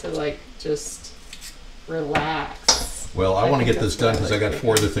 I like to just relax. Well, I want to think get this that's what done because I got like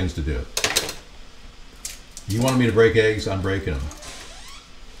 4 other things to do. You wanted me to break eggs, I'm breaking them.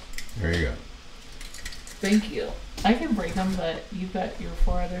 There you go. Thank you. I can break them, but you've got your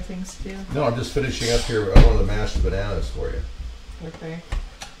 4 other things to do. No, I'm just finishing up here. I wanted to mash the bananas for you. Okay.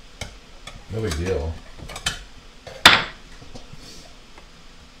 No big deal.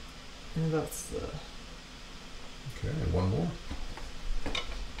 And that's the... Okay, and one more.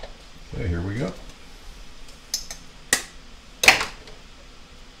 Okay, here we go.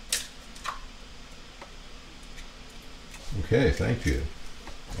 Okay, thank you.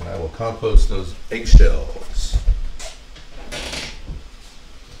 And I will compost those eggshells.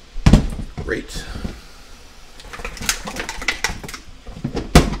 Great.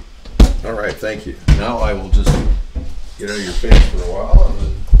 All right, thank you. Now I will just get out of your face for a while and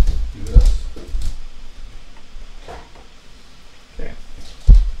then do this. Okay.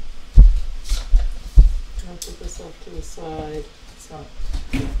 I'll put this off to the side. It's not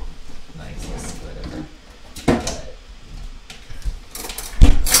nicest, whatever. But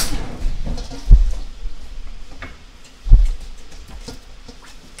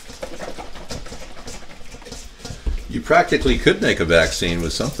You practically could make a vaccine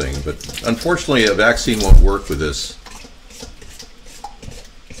with something, but unfortunately a vaccine won't work with this.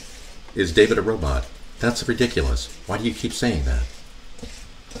 Is David a robot? That's ridiculous. Why do you keep saying that?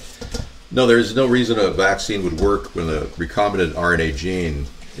 No, there's no reason a vaccine would work when the recombinant RNA gene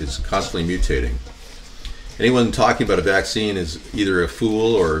is constantly mutating. Anyone talking about a vaccine is either a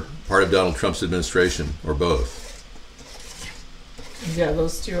fool or part of Donald Trump's administration, or both. Yeah,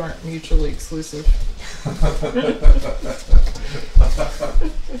 those two aren't mutually exclusive.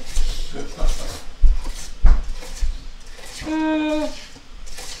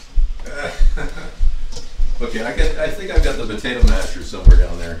 Okay, I think I've got the potato masher somewhere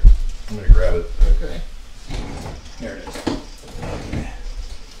down there. I'm gonna grab it. Okay. There it is.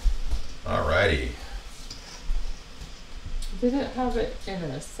 Alrighty. Did it have it in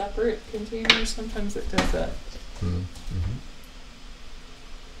a separate container? Sometimes it does that. Mm-hmm.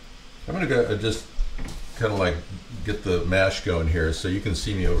 I'm gonna go just kind of like get the mash going here, so you can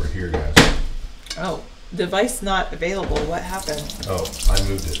see me over here, guys. Oh, device not available. What happened? Oh, I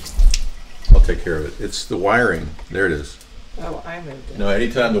moved it. I'll take care of it. It's the wiring. There it is. Oh, I moved it. No,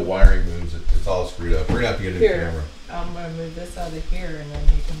 anytime the wiring moves, it's all screwed up. We're gonna have to get a new camera. I'm gonna move this out of here, and then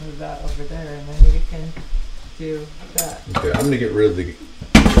you can move that over there, and then you can do that. Okay, I'm gonna get rid of the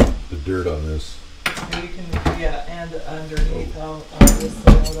dirt on this. You can, yeah, and underneath all this,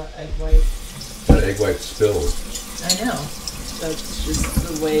 all that egg white. That egg white spilled. I know. That's just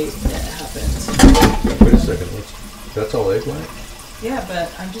the way it happens. Wait a second. That's all egg white? Yeah,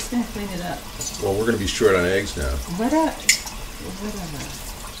 but I'm just gonna clean it up. Well, we're gonna be short on eggs now. Whatever.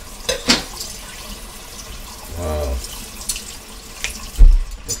 Wow.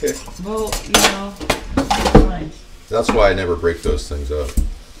 Okay. Well, you know, never mind. That's why I never break those things up.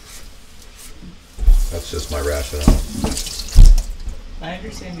 That's just my rationale. I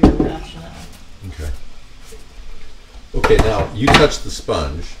understand your rationale. Okay. Okay, now you touch the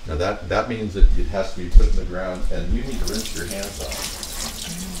sponge. Now that means that it has to be put in the ground, and you need to rinse your hands off.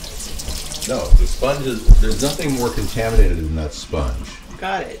 No, the sponge is, there's nothing more contaminated than that sponge.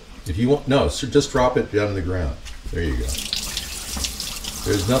 Got it. If you want, no, so just drop it down on the ground. There you go.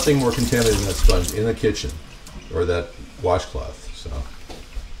 There's nothing more contaminated than that sponge in the kitchen, or that washcloth, so.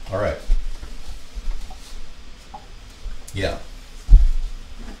 All right. Yeah.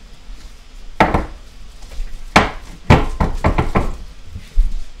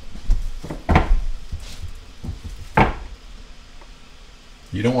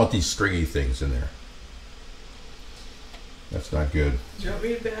 You don't want these stringy things in there. That's not good. Do you want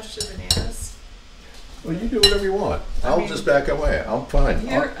me to bash the bananas? Well, you do whatever you want. I'll just back away. I'm fine.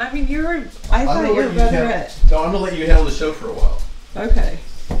 I thought you were better at. No, I'm gonna let you handle the show for a while. Okay.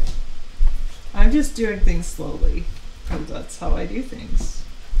 I'm just doing things slowly, because that's how I do things.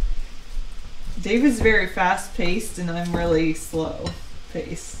 David's very fast paced, and I'm really slow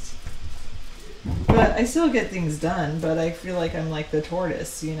paced. But I still get things done, but I feel like I'm like the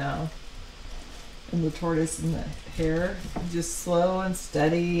tortoise, you know. And the tortoise and the hare, just slow and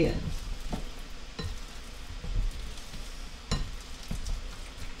steady and.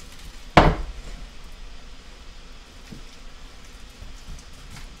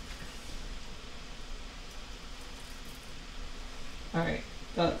 Alright,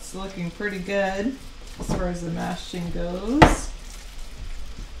 that's looking pretty good as far as the mashing goes.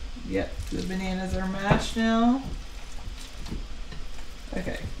 Yep, the bananas are mashed now.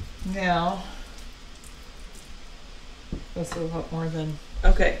 Okay, now that's a lot more than.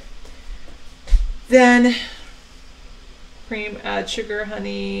 Okay, then cream, add sugar,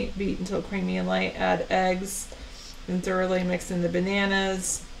 honey, beat until creamy and light, add eggs, then thoroughly mix in the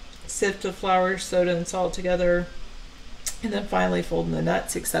bananas, sift the flour, soda, and salt together. And then finally fold in the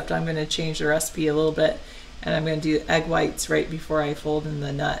nuts, except I'm going to change the recipe a little bit. And I'm going to do egg whites right before I fold in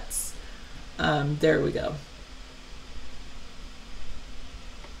the nuts. There we go.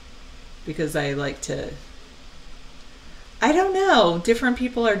 Because I like to... I don't know. Different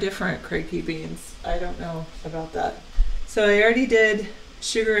people are different, Craigie Beans. I don't know about that. So I already did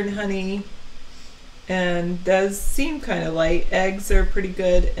sugar and honey. And those seem kind of light. Eggs are pretty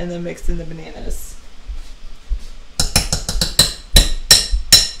good. And then mixed in the bananas.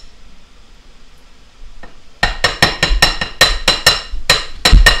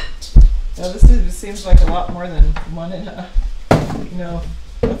 Now this seems like a lot more than one and a, you know,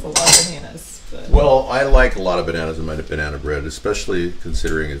 that's a lot of bananas. But. Well, I like a lot of bananas in my banana bread, especially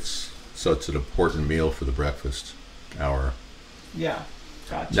considering it's such an important meal for the breakfast hour. Yeah,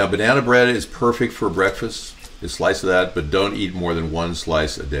 gotcha. Now, banana bread is perfect for breakfast. A slice of that, but don't eat more than one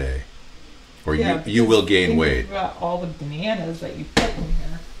slice a day, or you will gain weight. About all the bananas that you put in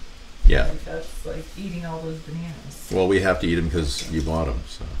here. Yeah. Like that's like eating all those bananas. Well, we have to eat them because you bought them.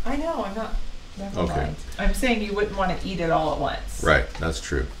 So. I know. I'm not. Never Okay. mind. I'm saying you wouldn't want to eat it all at once. Right. That's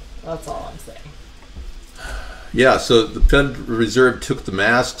true. That's all I'm saying. Yeah, so the Federal Reserve took the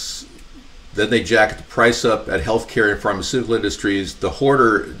masks, then they jacked the price up at healthcare and pharmaceutical industries. The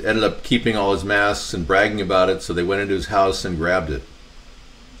hoarder ended up keeping all his masks and bragging about it, so they went into his house and grabbed it.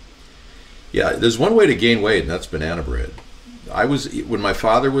 Yeah, there's one way to gain weight, and that's banana bread. When my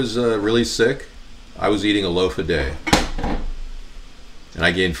father was really sick, I was eating a loaf a day, and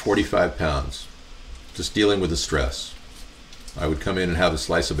I gained 45 pounds, just dealing with the stress. I would come in and have a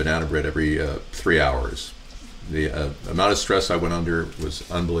slice of banana bread every 3 hours. The amount of stress I went under was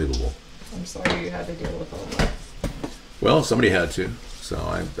unbelievable. I'm sorry you had to deal with all that. Well, somebody had to.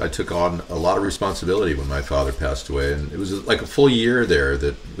 So I took on a lot of responsibility when my father passed away. And it was like a full year there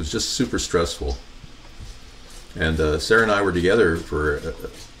that was just super stressful. And Sarah and I were together for,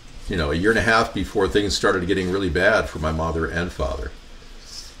 a year and a half before things started getting really bad for my mother and father.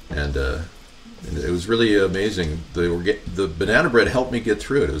 And it was really amazing. The banana bread helped me get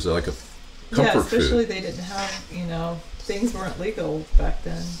through it. It was like a comfort food. Especially they didn't have, things weren't legal back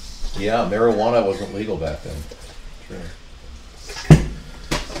then. Yeah, marijuana wasn't legal back then. Sure.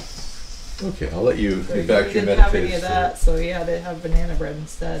 Okay, I'll let you get back to your meditative. You didn't have any of that, so you had to have banana bread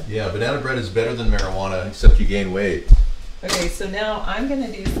instead. Yeah, banana bread is better than marijuana, except you gain weight. Okay, so now I'm going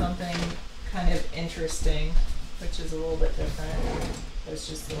to do something kind of interesting, which is a little bit different. It's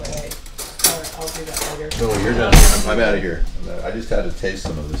just the way I'll do that later. No, you're done. I'm out of here. I just had to taste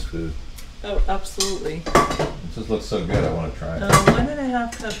some of this food. Oh, absolutely. It just looks so good, I want to try it.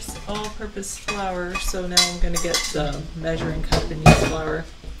 1.5 cups all-purpose flour, so now I'm going to get the measuring cup and use flour.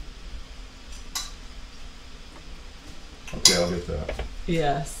 Okay, I'll get that.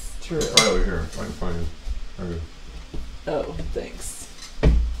 Yes, true. Right over here. I can find it. Okay. Oh, thanks.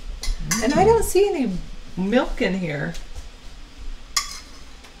 And I don't see any milk in here.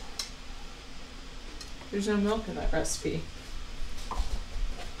 There's no milk in that recipe.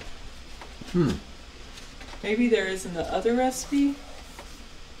 Maybe there is in the other recipe?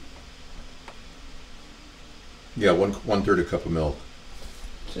 Yeah, one third a cup of milk.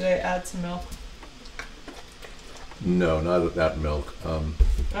 Should I add some milk? No, not that milk. Oh,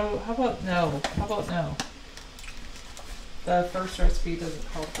 how about no? How about no? The first recipe doesn't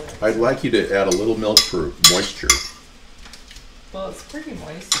call for it. I'd like you to add a little milk for moisture. Well, it's pretty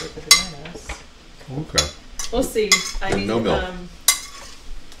moist with the bananas. Okay. We'll see. I need no milk.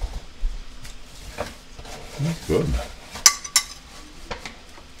 Good.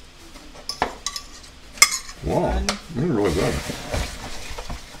 Wow, this is really good.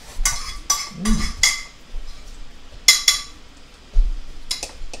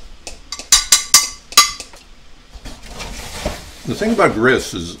 The thing about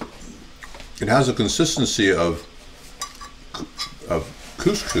grits is it has a consistency of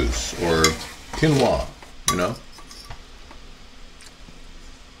couscous or quinoa,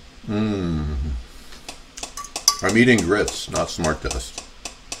 I'm eating grits, not smart dust.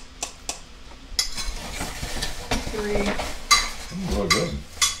 3. Really good.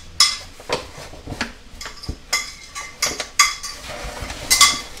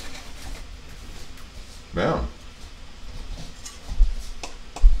 Man.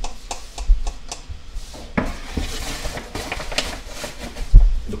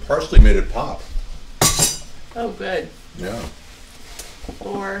 The parsley made it pop. Oh, good. Yeah.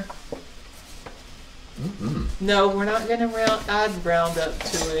 4. No, we're not going to add Roundup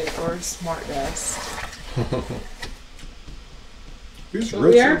to it or Smart Dust. But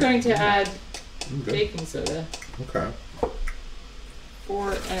we are going to add baking soda. Okay.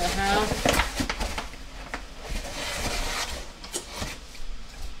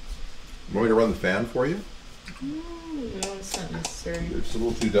 4.5. Want me to run the fan for you? No, it's not necessary. It's a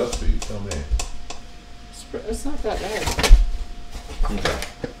little too dusty, you tell me. It's not that bad. Okay.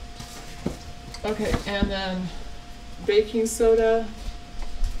 Okay, and then baking soda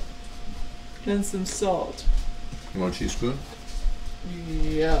and some salt. You want a teaspoon?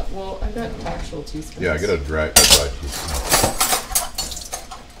 Yeah, well, I got actual teaspoons. Yeah, I get a dry teaspoon.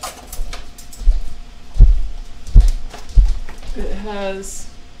 It has.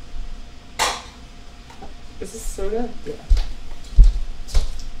 Is this soda? Yeah.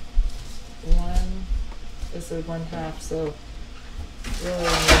 1. This is 1/2, so really only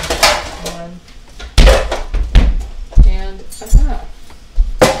 1 and a half.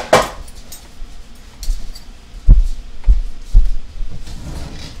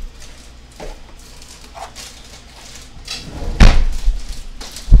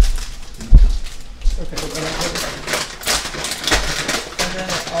 Okay, whatever. And then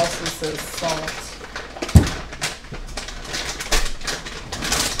it also says salt.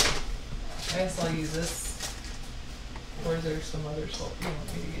 I guess I'll use this. Or is there some other salt you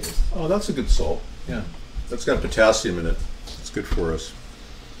want me to use? Oh, that's a good salt. Yeah. That's got potassium in it. It's good for us.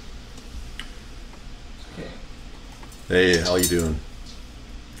 Okay. Hey, how you doing?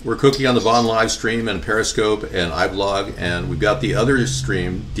 We're cooking on the Vaughn live stream and Periscope and iVlog, and we've got the other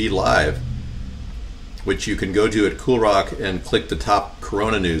stream, D Live, which you can go to at Cool Rock and click the top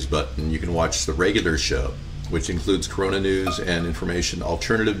Corona News button. You can watch the regular show, which includes Corona News and information,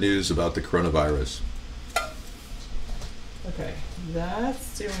 alternative news about the coronavirus. Okay,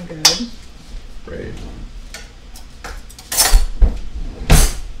 that's doing good. Great.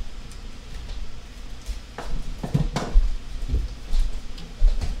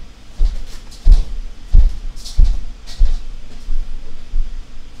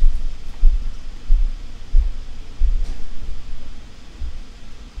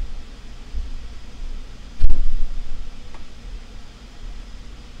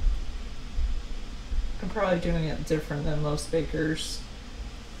 I'm probably doing it different than most bakers,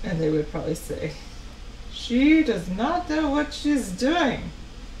 and they would probably say, she does not know what she's doing.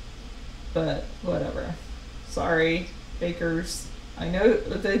 But whatever. Sorry, bakers. I know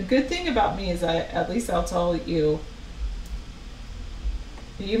the good thing about me is at least I'll tell you.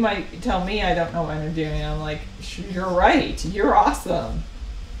 You might tell me I don't know what I'm doing. I'm like, you're right. You're awesome.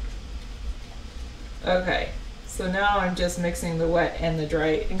 Okay, so now I'm just mixing the wet and the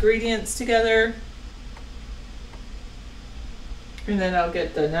dry ingredients together. And then I'll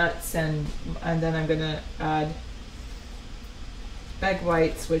get the nuts and then I'm gonna add egg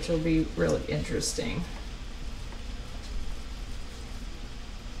whites, which will be really interesting.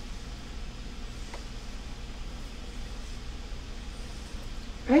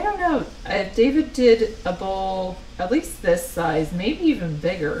 I don't know if David did a bowl at least this size, maybe even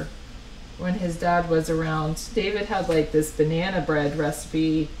bigger, when his dad was around. David had like this banana bread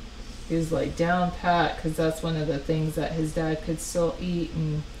recipe. He was like down pat because that's one of the things that his dad could still eat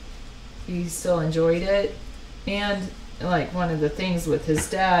and he still enjoyed it. And like one of the things with his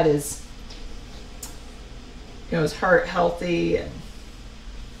dad is, you know, his heart healthy, and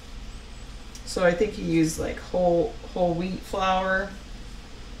so I think he used like whole wheat flour.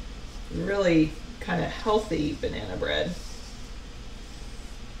 Really kind of healthy banana bread.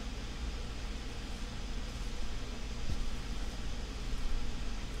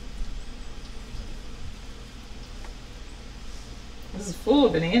 This is full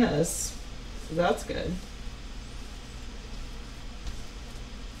of bananas, so that's good.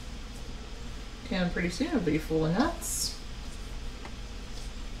 And pretty soon it'll be full of nuts.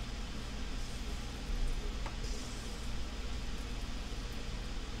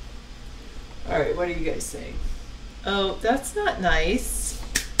 Alright, what do you guys say? Oh, that's not nice.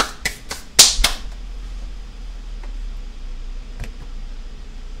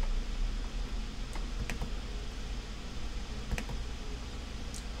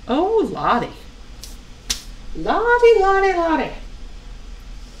 Oh, Lottie. Lottie, Lottie, Lottie.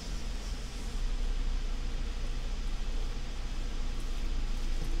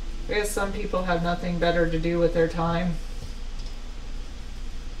 I guess some people have nothing better to do with their time.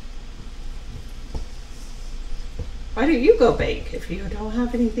 Why don't you go bake? If you don't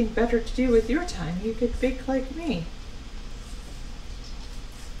have anything better to do with your time, you could bake like me.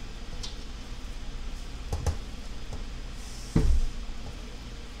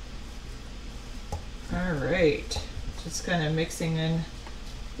 Alright, just kind of mixing in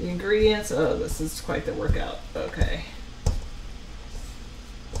the ingredients. Oh, this is quite the workout. Okay.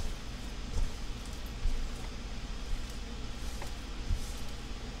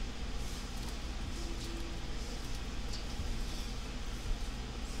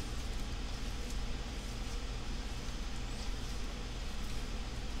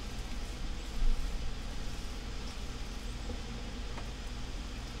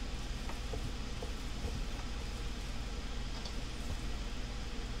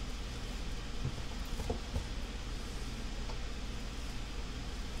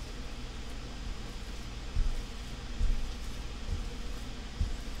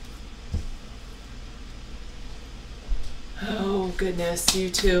 Oh goodness, you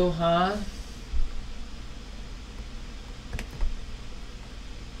too, huh?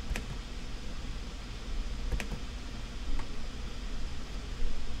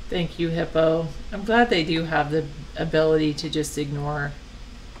 Thank you, Hippo. I'm glad they do have the ability to just ignore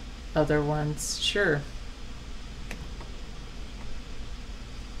other ones. Sure.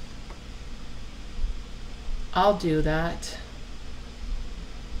 I'll do that.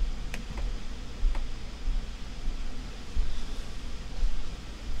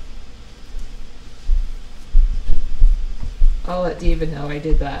 I'll let David know I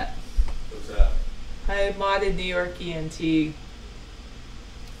did that. What's that? I modded New York ENT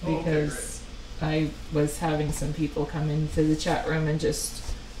because I was having some people come into the chat room and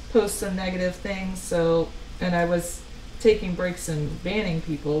just post some negative things. So, and I was taking breaks and banning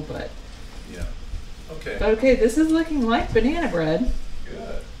people, but Yeah. Okay. okay, this is looking like banana bread.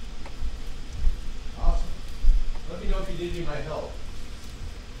 Good. Awesome. Let me know if you need any of my help.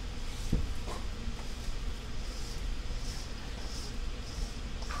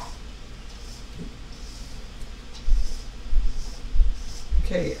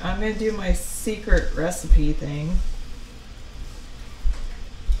 Okay, I'm gonna do my secret recipe thing,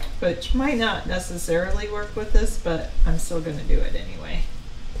 which might not necessarily work with this, but I'm still gonna do it anyway.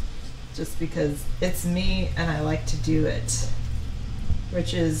 Just because it's me and I like to do it.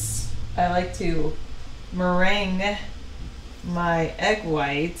 Which is, I like to meringue my egg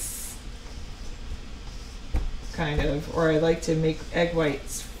whites, kind of, or I like to make egg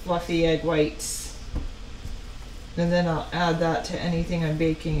whites, fluffy egg whites. And then I'll add that to anything I'm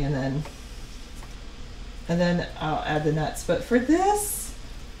baking, and then I'll add the nuts. But for this,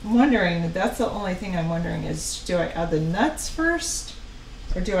 I'm wondering, that's the only thing I'm wondering is, do I add the nuts first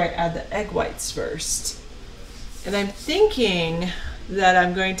or do I add the egg whites first? And I'm thinking that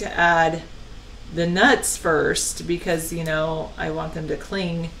I'm going to add the nuts first because, you know, I want them to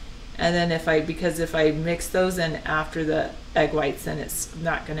cling. And then if I mix those in after the egg whites, then it's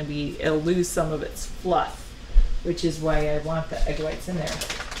not going to be, it'll lose some of its fluff, which is why I want the egg whites in there.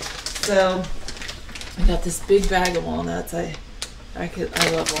 So I got this big bag of walnuts. I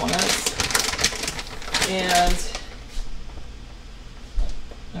love walnuts. And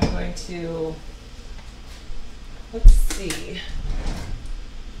I'm going to, let's see.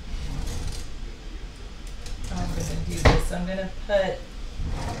 I'm going to do this. I'm going to put,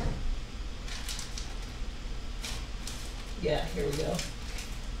 yeah, here we go.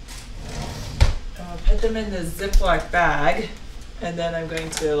 I'll put them in the Ziploc bag, and then I'm going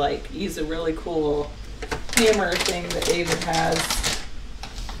to like use a really cool hammer thing that David has,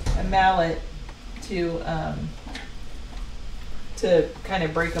 a mallet, to kind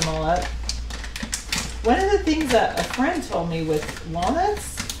of break them all up. One of the things that a friend told me with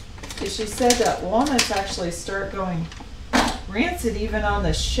walnuts is she said that walnuts actually start going rancid even on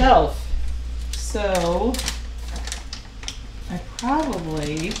the shelf. So I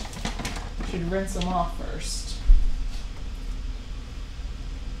probably should rinse them off first.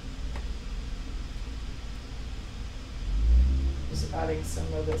 Just adding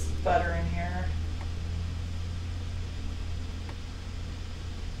some of this butter in here.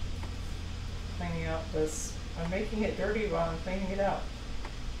 Cleaning out this. I'm making it dirty while I'm cleaning it out.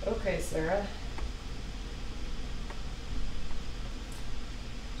 Okay, Sarah.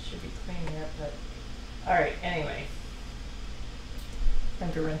 Should be cleaning it, but alright, anyway.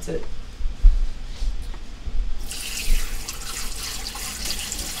 Time to rinse it.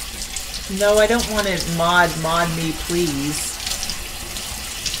 No, I don't want it mod me, please.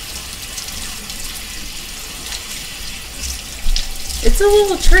 It's a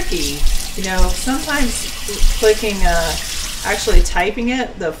little tricky, you know, sometimes clicking, actually typing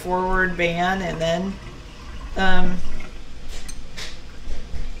it, the forward ban, and then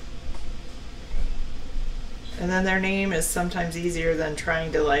their name is sometimes easier than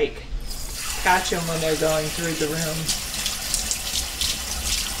trying to like catch them when they're going through the room.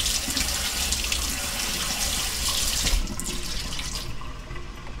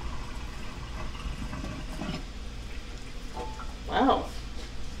 Wow.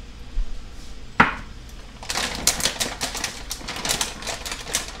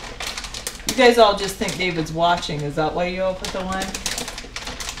 You guys all just think David's watching. Is that why you all put the one?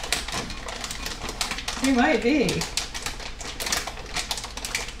 He might be.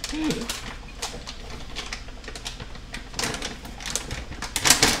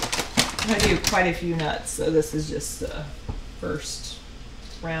 I do quite a few nuts, so this is just the first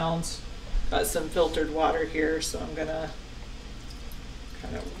round. Got some filtered water here, so I'm gonna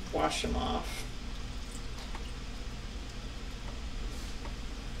kind of wash them off.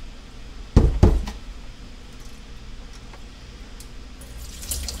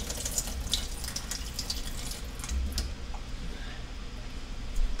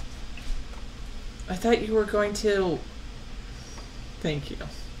 I thought you were going to... Thank you.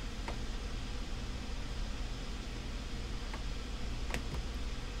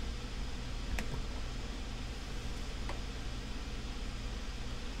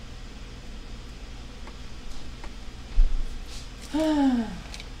 I'm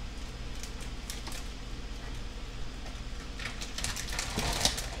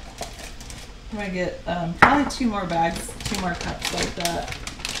gonna get probably 2 more bags, 2 more cups like that.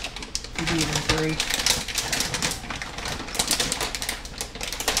 Maybe even 3.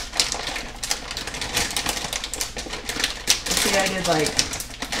 see, I did like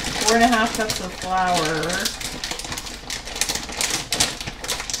 4.5 cups of flour.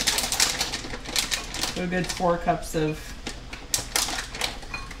 So a good 4 cups of,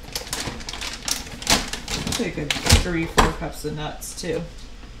 I'll take a 3-4 cups of nuts too.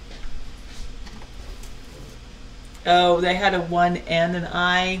 Oh, they had a 1 and an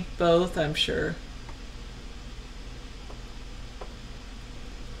I, both, I'm sure.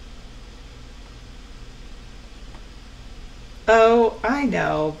 Oh, I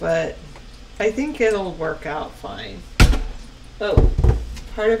know, but I think it'll work out fine. Oh,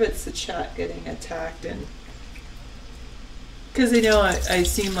 part of it's the chat getting attacked, and because they know I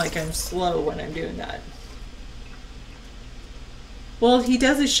seem like I'm slow when I'm doing that. Well, he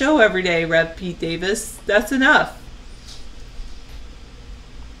does a show every day, Rev Pete Davis. That's enough.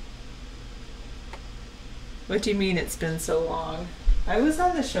 What do you mean it's been so long? I was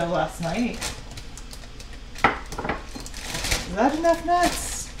on the show last night. Is that enough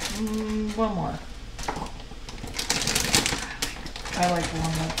nuts? One more. I like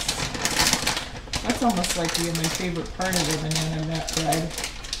walnuts. That's almost like my favorite part of the banana nut bread.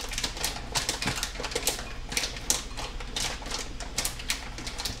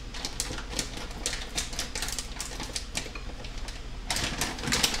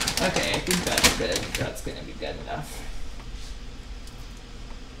 Okay, I think that's good. That's going to be good enough.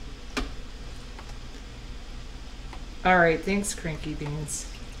 All right, thanks, Cranky Beans.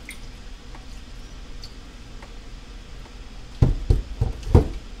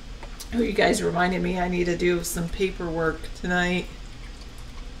 Oh, you guys reminded me I need to do some paperwork tonight.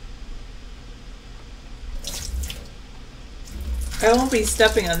 I won't be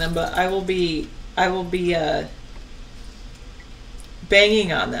stepping on them, but I will be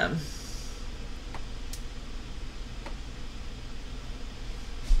banging on them.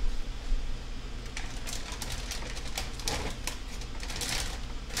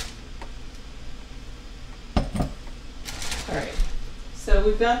 All right, so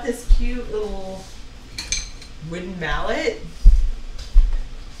we've got this cute little wooden mallet.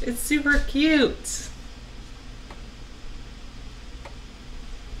 It's super cute.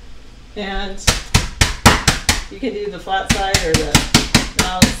 And you can do the flat side or the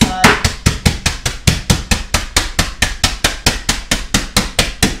mallet side.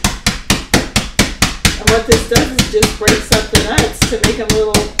 And what this does is just breaks up the nuts to make them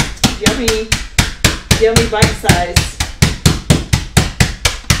little yummy bite size.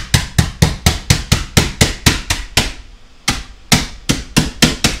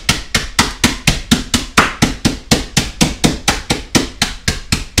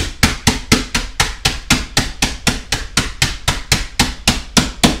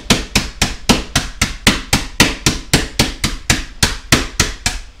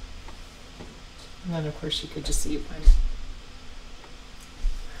 And then, of course, you could just see mine.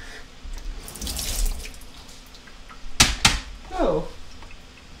 Oh.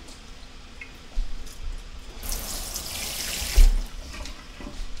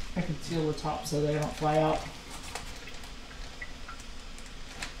 I can seal the top so they don't fly out.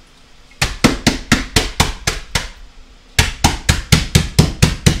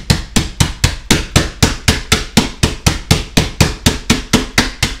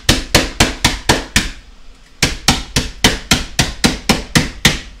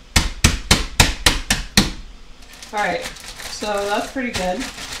 All right, so that's pretty good.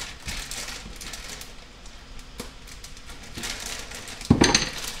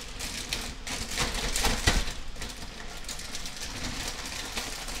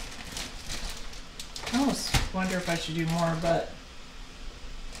 I almost wonder if I should do more, but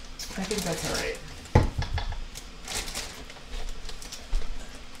I think that's all right.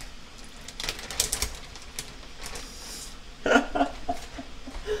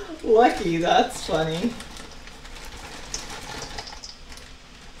 Lucky, that's funny.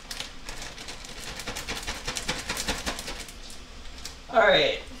 All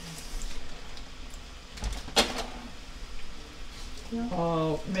right.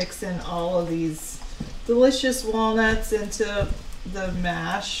 I'll mix in all of these delicious walnuts into the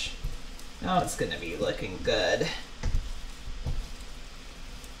mash. Now it's going to be looking good.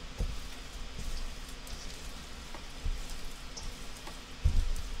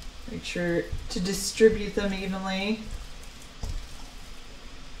 Make sure to distribute them evenly.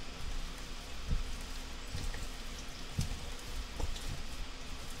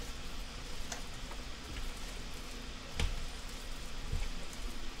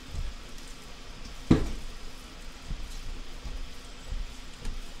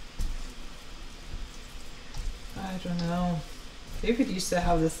 I don't know. David used to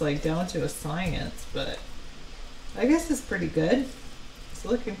have this like down to a science, but I guess it's pretty good. It's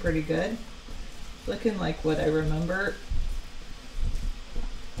looking pretty good. Looking like what I remember.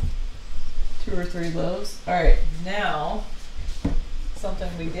 2 or 3 loaves. All right, now something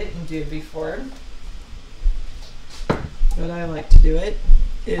we didn't do before, but I like to do it,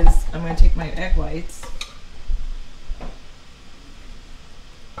 is I'm going to take my egg whites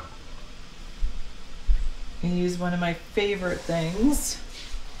and use one of my favorite things.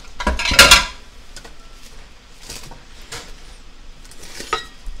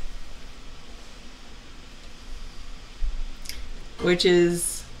 Which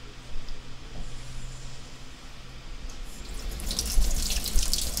is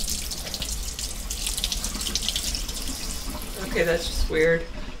okay, that's just weird.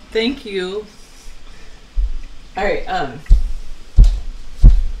 Thank you. All right, one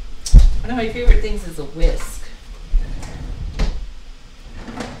of my favorite things is a whisk.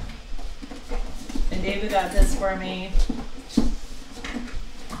 And David got this for me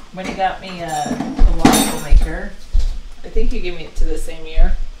when he got me a waffle maker. I think he gave me it to the same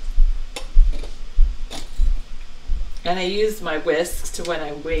year. And I use my whisks to when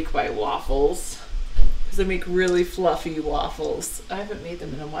I make my waffles, because I make really fluffy waffles. I haven't made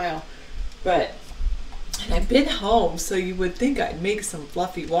them in a while, but and I've been home, so you would think I'd make some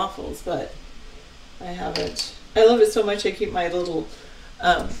fluffy waffles, but I haven't. I love it so much I keep my little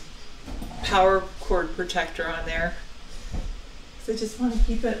power cord protector on there, because I just want to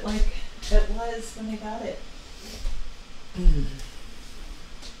keep it like it was when I got it.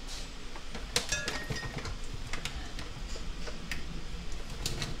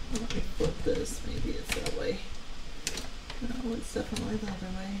 Let me flip this. Maybe it's that way. No, it's definitely the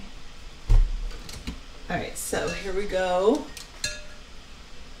other way. Alright, so here we go.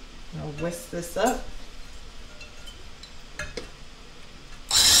 I'll whisk this up.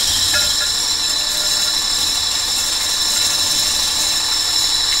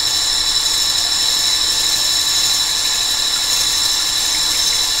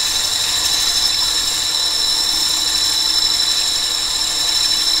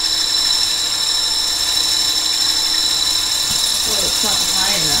 It's not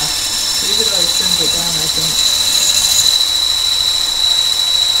high enough. David always turns it down, I think.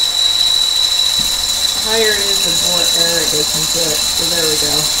 The higher it is, the more air it gets into it. So there we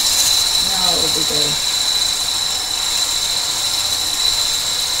go. Now it will be good.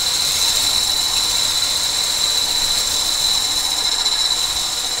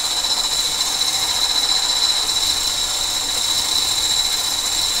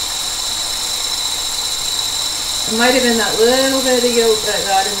 It might have been that little bit of yolk that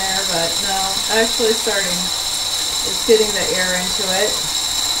got in there, but no, actually starting. It's getting the air into it.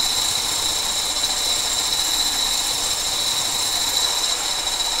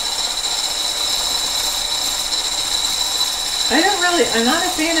 I'm not a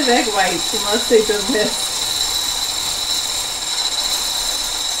fan of egg whites unless they've been whisked.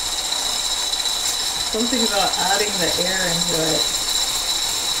 Something about adding the air into it.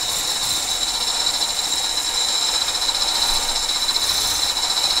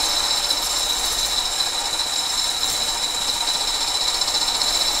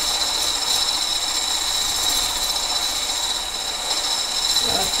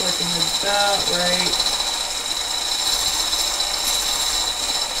 That's looking about right.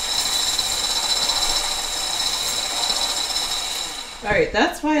 Alright,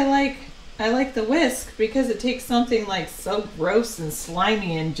 that's why I like the whisk, because it takes something like so gross and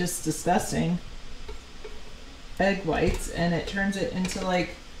slimy and just disgusting, egg whites, and it turns it into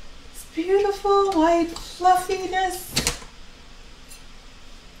like this beautiful white fluffiness.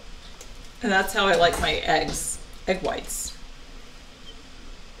 And that's how I like my egg whites.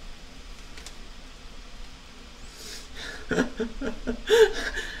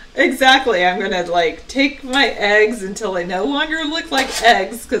 Exactly. I'm gonna like take my eggs until they no longer look like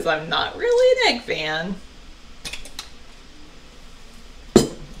eggs, because I'm not really an egg fan.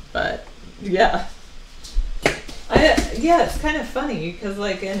 But yeah, yeah, it's kind of funny because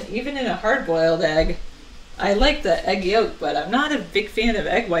like even in a hard-boiled egg, I like the egg yolk, but I'm not a big fan of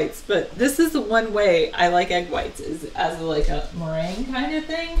egg whites. But this is the one way I like egg whites, is as like a meringue kind of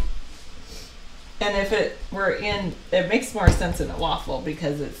thing. And if it were in, it makes more sense in a waffle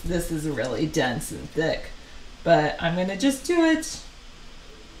because this is really dense and thick. But I'm gonna just do it.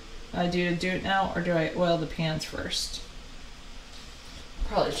 Do it now, or do I oil the pans first?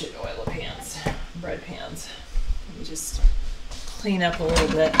 Probably should oil the pans, bread pans. Let me just clean up a little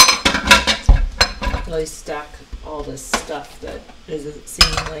bit. Really stack all this stuff that is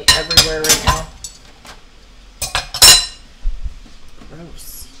seemingly everywhere right now. Gross.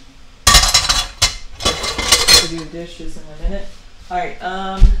 to do dishes in a minute. All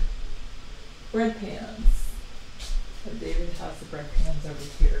right, bread pans. So David has the bread pans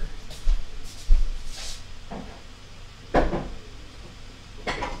over here.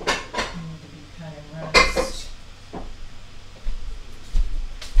 Kind of rest.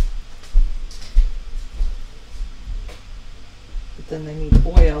 But then they need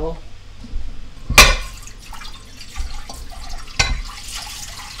oil.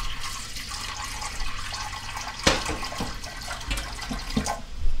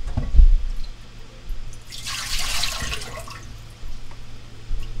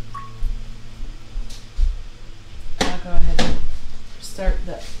 I'll go ahead and start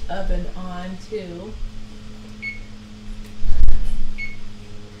the oven on too.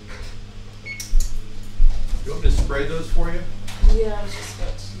 You want me to spray those for you? Yeah, I was just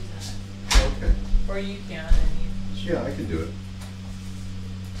about to do that. Okay. Or you can, and you. Yeah, I can do it.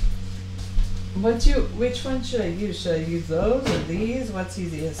 Which one should I use? Should I use those or these? What's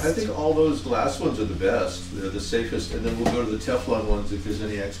easiest? I think all those glass ones are the best. They're the safest. And then we'll go to the Teflon ones if there's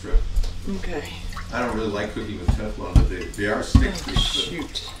any extra. Okay. I don't really like cooking with Teflon, but they are stick-free. Oh,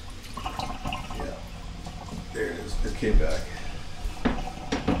 shoot. Yeah. There it is. It came back.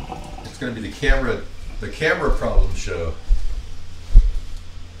 It's going to be the camera problem show.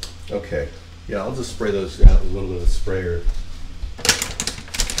 Okay. Yeah, I'll just spray those out with a little bit of sprayer.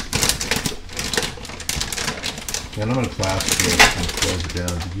 And I'm going to clasp it and close it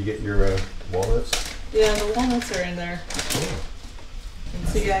down. Did you get your walnuts? Yeah, the walnuts are in there. Oh. And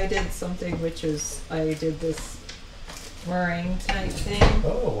see, I did something which is, I did this meringue type thing.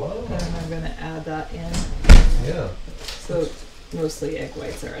 Oh, wow. And I'm going to add that in. Yeah. So mostly egg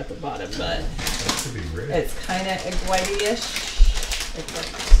whites are at the bottom, but That should be great. it's kind of egg whitey-ish.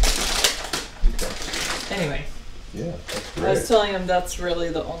 Anyway, Yeah, that's I was great. telling him that's really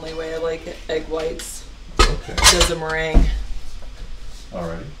the only way I like it, egg whites. Okay. Does a meringue.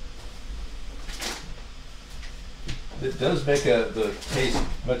 Alrighty. It does make the taste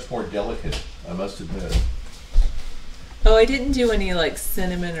much more delicate, I must admit. Oh, I didn't do any like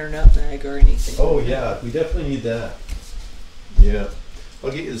cinnamon or nutmeg or anything. Oh yeah, we definitely need that. Yeah.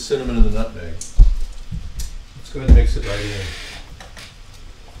 I'll get you the cinnamon and the nutmeg. Let's go ahead and mix it right in.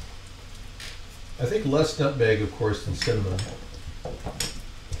 I think less nutmeg, of course, than cinnamon.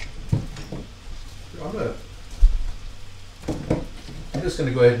 I'm just going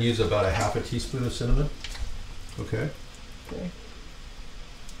to go ahead and use about a half a teaspoon of cinnamon. Okay. Okay.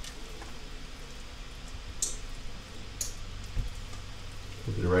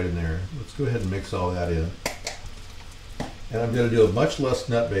 Put it right in there. Let's go ahead and mix all that in. And I'm going to do a much less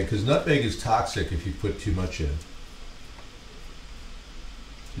nutmeg because nutmeg is toxic if you put too much in.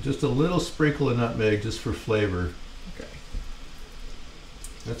 Just a little sprinkle of nutmeg just for flavor. Okay.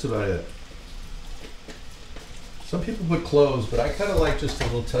 That's about it. Some people put cloves, but I kind of like just a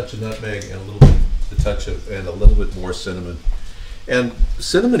little touch of nutmeg and a little bit more cinnamon. And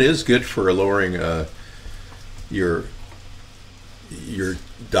cinnamon is good for lowering your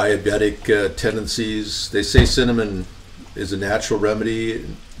diabetic tendencies. They say cinnamon is a natural remedy,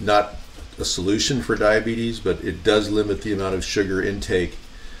 not a solution for diabetes, but it does limit the amount of sugar intake.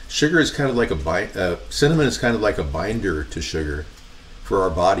 Sugar is kind of like cinnamon is kind of like a binder to sugar for our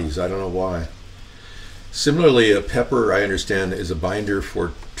bodies. I don't know why. Similarly, a pepper, I understand, is a binder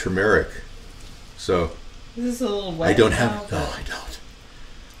for turmeric. So This is a little wet. I don't now, have. No, but I don't. I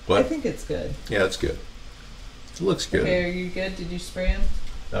What? think it's good. Yeah, it's good. It looks good. Okay, are you good? Did you spray them?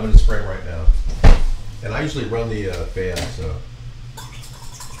 I'm going to spray 'em right now. And I usually run the fan, so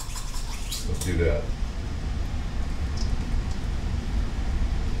let's do that.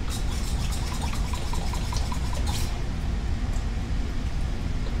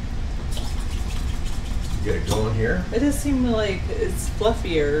 Get it going here. It does seem like it's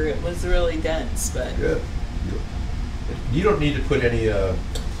fluffier. It was really dense, but Good. You don't need to put any.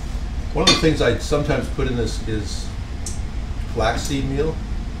 One of the things I sometimes put in this is flaxseed meal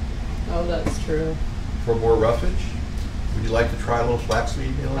oh, that's true. for more roughage. Would you like to try a little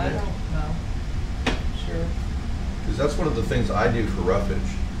flaxseed meal in I there? don't know. Sure. Because that's one of the things I do for roughage.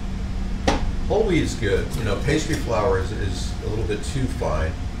 Whole wheat is good. You know, pastry flour is a little bit too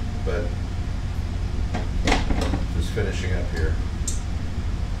fine, but just finishing up here.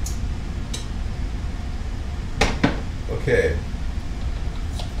 Okay.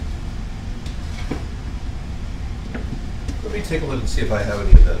 Let me take a look and see if I have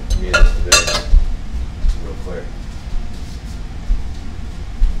any of that tomatoes today. Real quick.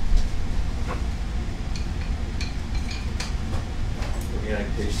 Organic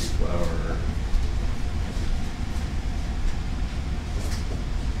pastry flour.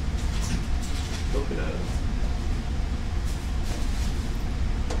 Coconut.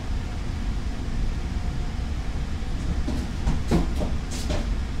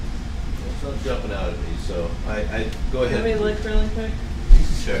 So I go Let me ahead. look really quick. You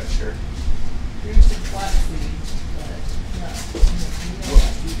can check, sure. Here's some flaxseed, but no. You know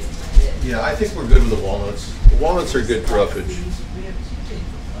what you did, right? Yeah, I think we're good with the walnuts. The walnuts are good roughage. We have 2 things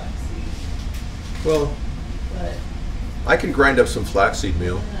of flaxseed, Well, but I can grind up some flaxseed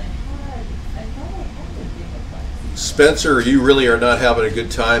meal. then I thought I had a thing of flaxseed. Spencer, you really are not having a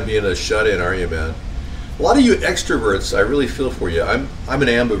good time being a shut-in, are you, man? A lot of you extroverts, I really feel for you. I'm an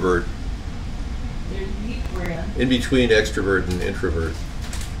ambivert, There's wheat bran. in between extrovert and introvert.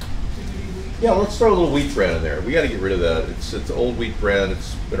 Yeah, let's throw a little wheat bran in there. We got to get rid of that. It's old wheat bran.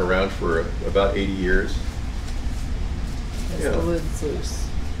 It's been around for about 80 years. It's Yeah. the lid's loose.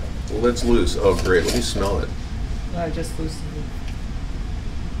 The lid's loose. Oh, great. Let me smell it. I just loosened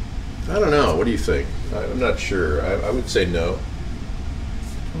it. I don't know. What do you think? I'm not sure. I would say no.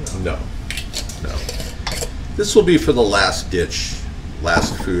 No. No. This will be for the last ditch,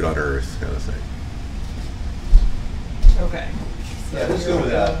 last food on earth kind of thing. Okay. So Yeah, let's here go we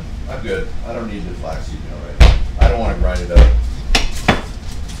with that. I'm good. I don't need the flaxseed meal right now. I don't want to grind it up.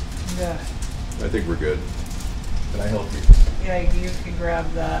 Yeah. I think we're good. Can I help you? Yeah, you can grab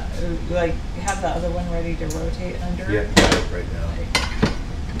that, like, have that other one ready to rotate under. Yeah, got it right now. Like,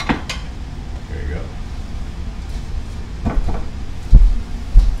 There you go.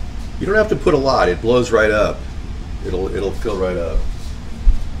 You don't have to put a lot. It blows right up. It'll fill right up.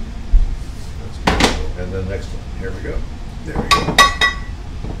 That's good. And then next one. Here we go. There we go.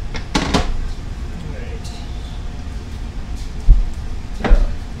 Yeah.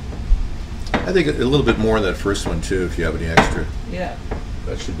 I think a little bit more in that first one too, if you have any extra. yeah,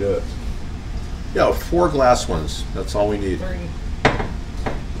 That should do it. Yeah, 4 glass ones. That's all we need. 3.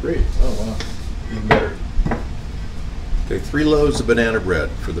 Great. Oh, wow. Even better. Okay, 3 loaves of banana bread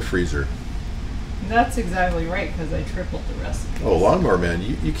for the freezer. That's exactly right, because I tripled the recipe. Oh, Lawnmower Man,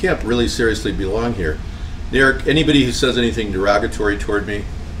 you can't really seriously belong here. Derek, anybody who says anything derogatory toward me,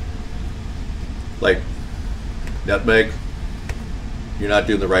 like nutmeg, you're not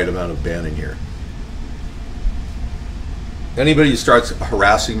doing the right amount of banning here. Anybody who starts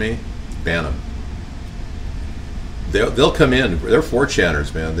harassing me, ban them. They'll come in. They're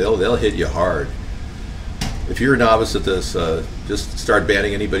 4chaners, man. They'll hit you hard. If you're a novice at this, just start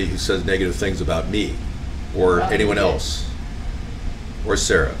banning anybody who says negative things about me or anyone else or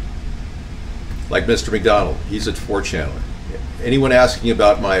Sarah. Like Mr. McDonald, he's a 4chaner. Anyone asking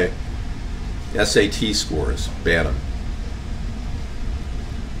about my SAT scores, ban them.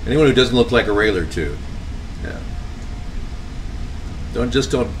 Anyone who doesn't look like a railer too. Yeah. Don't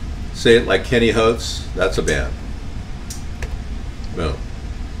say it like Kenny Hoats. That's a ban. Boom.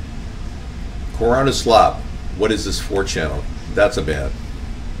 Corona Slop. What is this 4channel? That's a ban.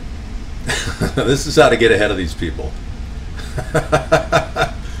 This is how to get ahead of these people.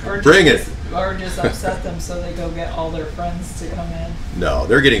 Bring it. Or just upset them so they go get all their friends to come in. No,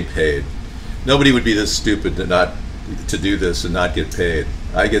 they're getting paid. Nobody would be this stupid to do this and not get paid.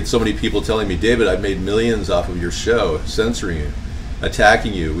 I get so many people telling me, David, I've made millions off of your show, censoring you,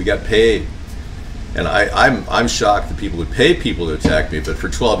 attacking you. We got paid. And I'm shocked that people would pay people to attack me, but for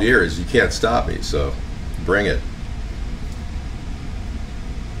 12 years, you can't stop me, so bring it.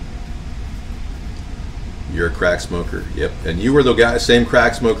 You're a crack smoker. Yep. And you were the same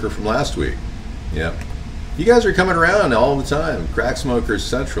crack smoker from last week. Yep. You guys are coming around all the time. Crack smokers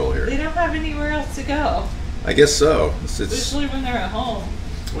central They here. don't have anywhere else to go, I guess so. especially when they're at home.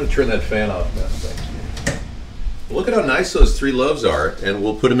 I'm going to turn that fan off now. Thank you. Look at how nice those 3 loaves are, and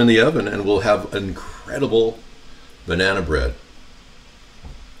we'll put them in the oven, and we'll have incredible banana bread.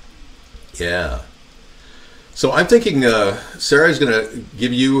 Yeah. So I'm thinking Sarah's going to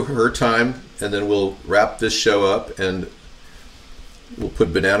give you her time, and then we'll wrap this show up, and we'll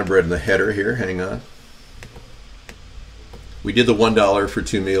put banana bread in the header here. Hang on. We did the $1 for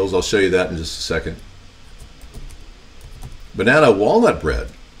 2 meals. I'll show you that in just a second. Banana walnut bread.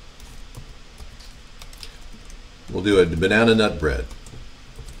 We'll do a banana nut bread.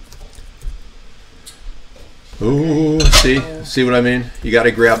 Ooh, see what I mean? You got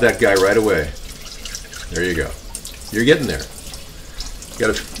to grab that guy right away. There you go. You're getting there. You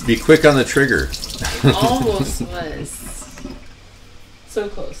got to be quick on the trigger. Almost was. So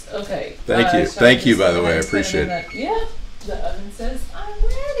close. Okay. Thank you. so Thank you, just by the go way. I ahead and put 'em appreciate in it. the- Yeah. The oven says, I'm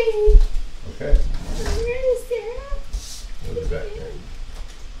ready. Okay. I'm ready, Sarah. Move it back there.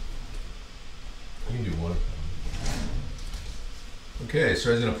 You can do one. Okay, so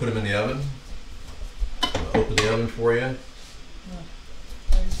I was going to put them in the oven. I'll open the oven for you. I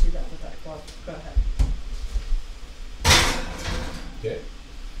just do that with that glove. Go ahead. Okay.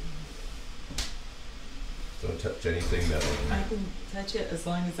 Don't touch anything that way. I can touch it as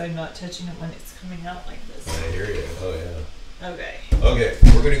long as I'm not touching it when it's coming out like this. I hear you. Oh, yeah. Okay. Okay,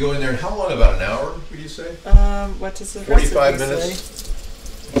 we're going to go in there. How long? About an hour, would you say? What does the 45 recipe minutes.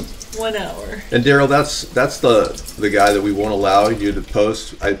 say? 1 hour. And Daryl, that's the guy that we won't allow you to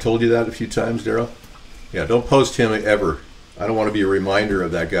post. I told you that a few times, Daryl. Yeah, don't post him ever. I don't want to be a reminder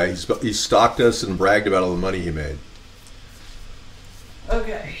of that guy. He stalked us and bragged about all the money he made.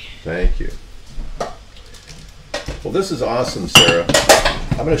 Okay. Thank you. Well, this is awesome, Sarah.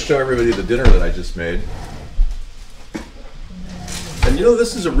 I'm going to show everybody the dinner that I just made. And you know,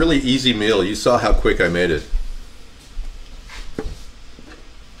 this is a really easy meal. You saw how quick I made it.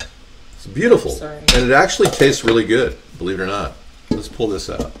 It's beautiful. Sorry. And it actually tastes really good, believe it or not. Let's pull this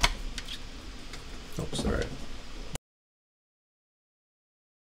out. Oh, sorry.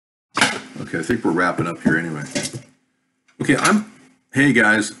 Okay, I think we're wrapping up here anyway. Okay, hey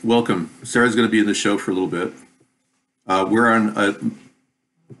guys, welcome. Sarah's going to be in the show for a little bit. We're on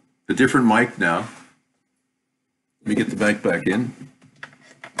a different mic now. Let me get the mic back in.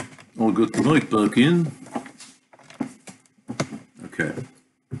 I'll get the mic back in. Okay.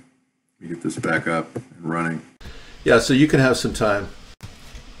 Let me get this back up and running. Yeah, so you can have some time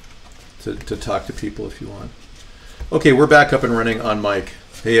to talk to people if you want. Okay, we're back up and running on mic.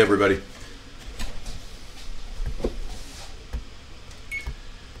 Hey, everybody.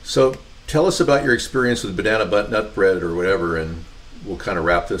 So tell us about your experience with banana nut bread or whatever, and we'll kind of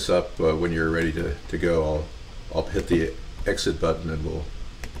wrap this up when you're ready to go. I'll hit the exit button and we'll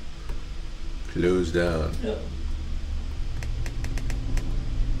close down. Oh.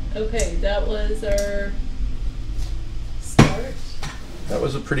 Okay, that was our start. That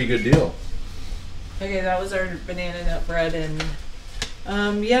was a pretty good deal. Okay, that was our banana nut bread,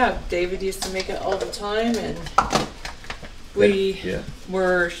 and yeah, David used to make it all the time, and we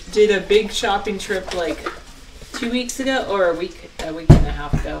did a big shopping trip like 2 weeks ago, or a week and a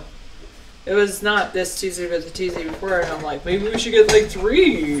half ago. It was not this Tuesday, but the Tuesday before, and I'm like, maybe we should get like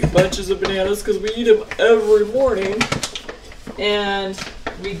 3 bunches of bananas because we eat them every morning. And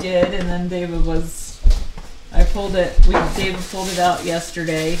we did, and then David pulled it out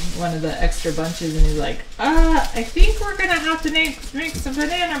yesterday, one of the extra bunches, and he's like, I think we're gonna have to make some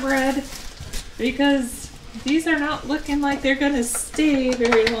banana bread because these are not looking like they're gonna stay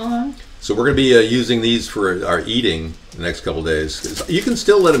very long. So we're going to be using these for our eating the next couple days. You can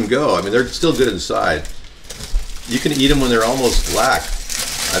still let them go. I mean, they're still good inside. You can eat them when they're almost black.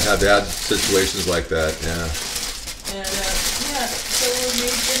 I've had situations like that, yeah. And so we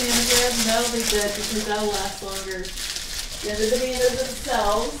made banana bread, and that'll be good because that'll last longer than the bananas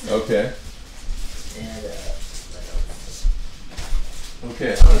themselves. Okay. And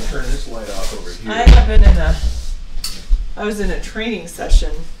Okay, I'm going to turn this light off over here. I was in a training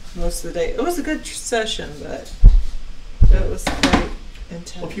session most of the day. It was a good session, but it was quite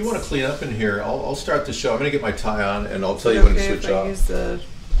intense. Well, if you want to clean up in here, I'll start the show. I'm going to get my tie on, and I'll tell you when to switch off. Use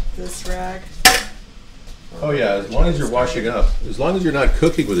this rag? Oh yeah, as long as you're washing up. As long as you're not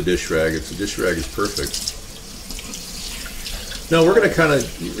cooking with a dish rag, the dish rag is perfect. No, we're going to kind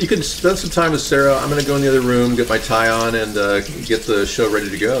of, you can spend some time with Sarah. I'm going to go in the other room, get my tie on, and get the show ready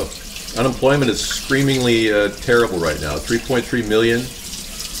to go. Unemployment is screamingly terrible right now. 3.3 million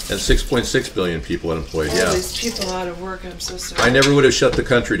and 6.6 billion people unemployed. All Yeah. these people out of work, I'm so sorry. I never would have shut the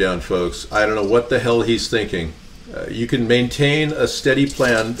country down, folks. I don't know what the hell he's thinking. You can maintain a steady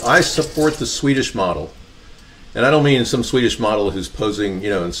plan. I support the Swedish model. And I don't mean some Swedish model who's posing,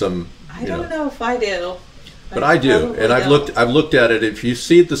 in some. I don't know if I do. But I do, and I've looked at it. If you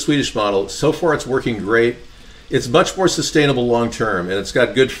see the Swedish model, so far it's working great. It's much more sustainable long term, and it's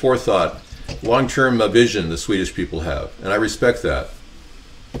got good forethought, long term vision the Swedish people have, and I respect that.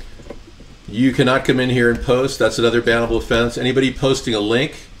 You cannot come in here and post. That's another bannable offense. Anybody posting a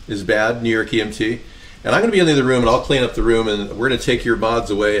link is bad. New York EMT. And I'm going to be in the other room, and I'll clean up the room, and we're going to take your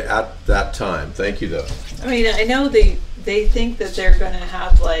mods away at that time. Thank you, though. I mean, I know they think that they're going to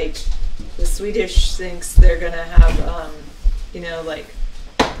have, like, the Swedish thinks they're going to have, like,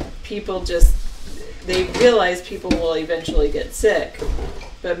 people just, they realize people will eventually get sick.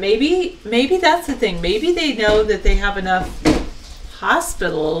 But maybe that's the thing. Maybe they know that they have enough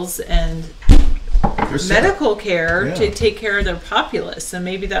hospitals and medical care to take care of their populace. So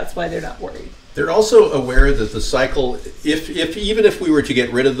maybe that's why they're not worried. They're also aware that the cycle, even if we were to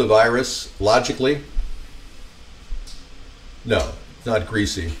get rid of the virus logically, no, not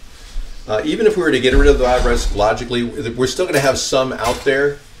greasy. Even if we were to get rid of the virus logically, we're still going to have some out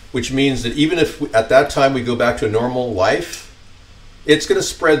there, which means that even if at that time we go back to a normal life, it's going to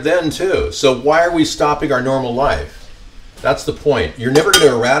spread then too. So why are we stopping our normal life? That's the point. You're never going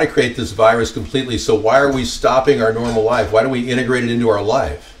to eradicate this virus completely, so why are we stopping our normal life? Why don't we integrate it into our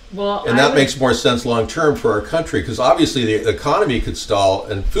life? Well, and that makes more sense long term for our country, because obviously the economy could stall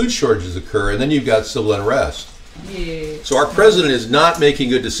and food shortages occur, and then you've got civil unrest. Yeah. So our president is not making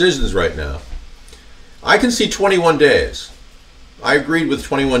good decisions right now. I can see 21 days. I agreed with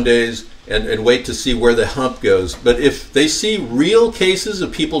 21 days and wait to see where the hump goes. But if they see real cases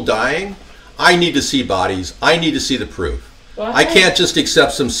of people dying, I need to see bodies. I need to see the proof. Well, I can't just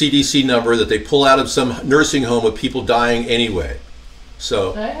accept some CDC number that they pull out of some nursing home of people dying anyway.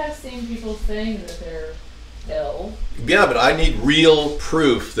 So I have seen people saying that they're ill. yeah, but I need real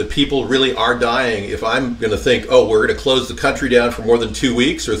proof that people really are dying. If I'm going to think, oh, we're going to close the country down for more than 2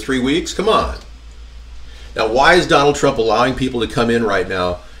 weeks or 3 weeks, come on. Now, why is Donald Trump allowing people to come in right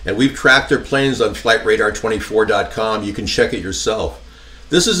now? And we've tracked their planes on flightradar24.com. You can check it yourself.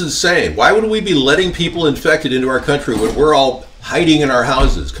 This is insane. Why would we be letting people infected into our country when we're all hiding in our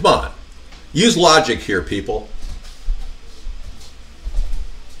houses? Come on. Use logic here, people.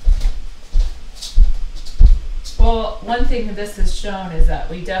 Well, one thing this has shown is that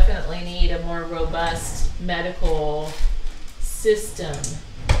we definitely need a more robust medical system,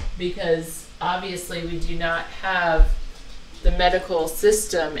 because obviously we do not have the medical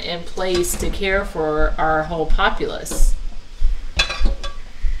system in place to care for our whole populace.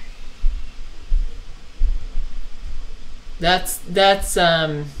 That's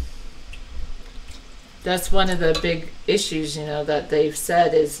one of the big issues, you know, that they've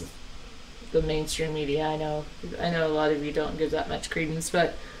said is the mainstream media. I know a lot of you don't give that much credence,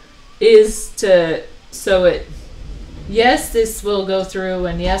 but is to so it. Yes, this will go through,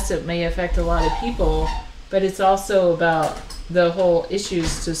 and yes, it may affect a lot of people, but it's also about the whole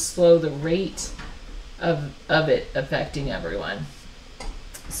issues to slow the rate of it affecting everyone,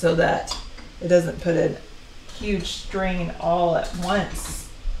 so that it doesn't put a huge strain all at once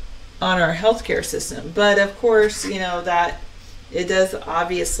on our healthcare system. But of course, you know, that it does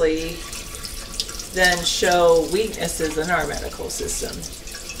obviously then show weaknesses in our medical system.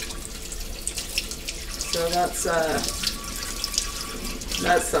 So that's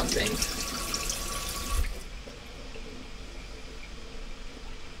something.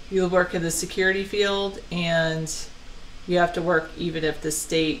 You'll work in the security field, and you have to work even if the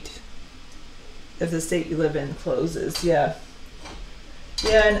state you live in closes. Yeah.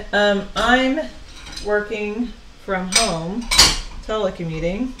 Yeah, and I'm working from home,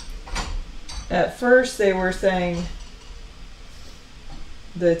 telecommuting. At first they were saying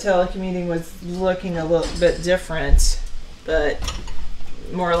the telecommuting was looking a little bit different, but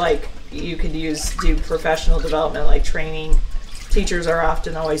more like you could do professional development, like training. Teachers are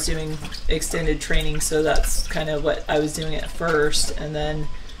often always doing extended training, so that's kind of what I was doing at first. And then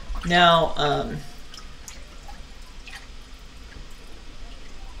now,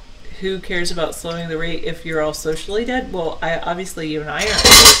 who cares about slowing the rate if you're all socially dead? Well, obviously you and I aren't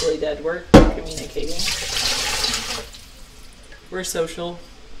socially dead. We're communicating. We're social.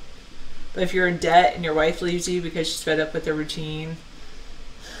 But if you're in debt and your wife leaves you because she's fed up with the routine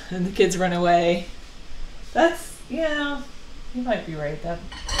and the kids run away, that's, you know, you might be right. That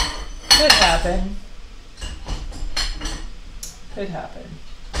could happen. Could happen.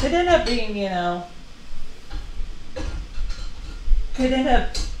 Could end up being, you know, could end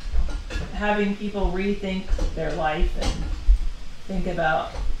up having people rethink their life and think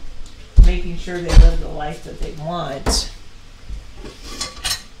about making sure they live the life that they want.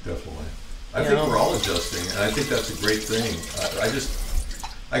 Definitely. I think we're all adjusting, and I think that's a great thing.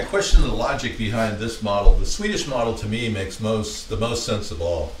 I question the logic behind this model. The Swedish model, to me, makes the most sense of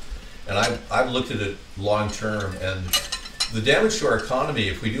all. And I've looked at it long term, and the damage to our economy,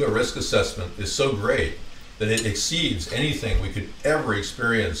 if we do a risk assessment, is so great that it exceeds anything we could ever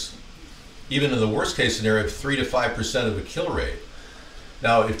experience, even in the worst case scenario of 3 to 5% of a kill rate.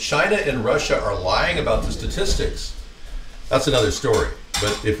 Now, if China and Russia are lying about the statistics, that's another story.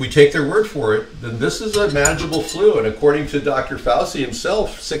 But if we take their word for it, then this is a manageable flu. And according to Dr. Fauci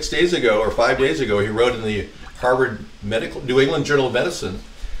himself, 6 days ago or 5 days ago, he wrote in the Harvard New England Journal of Medicine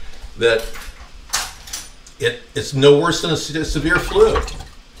that it's no worse than a severe flu.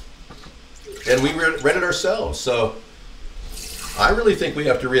 And we read it ourselves. So I really think we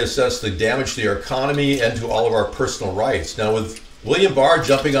have to reassess the damage to our economy and to all of our personal rights. Now, with William Barr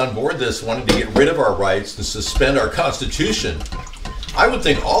jumping on board this, wanting to get rid of our rights and suspend our Constitution, I would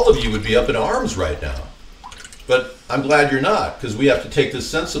think all of you would be up in arms right now. But I'm glad you're not, because we have to take this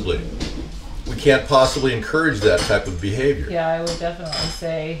sensibly. We can't possibly encourage that type of behavior. Yeah, I would definitely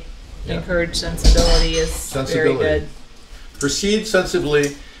say encourage sensibility is very good. Proceed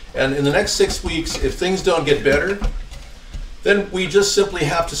sensibly, and in the next 6 weeks, if things don't get better, then we just simply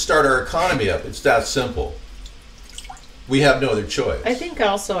have to start our economy up. It's that simple. We have no other choice. I think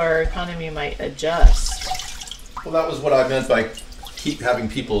also our economy might adjust. Well, that was what I meant by keep having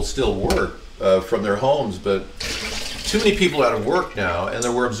people still work from their homes, but too many people out of work now, and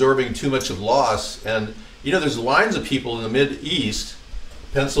then we're absorbing too much of loss. And you know, there's lines of people in the Mid-East,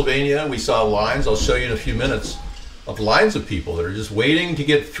 Pennsylvania. We saw lines, I'll show you in a few minutes, of lines of people that are just waiting to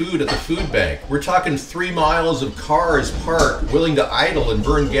get food at the food bank. We're talking 3 miles of cars parked, willing to idle and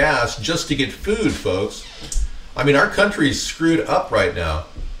burn gas just to get food, folks. I mean, our country's screwed up right now.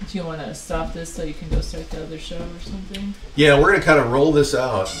 Do you want to stop this so you can go start the other show or something? Yeah, we're going to kind of roll this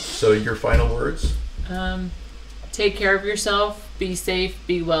out. So your final words? Take care of yourself, be safe,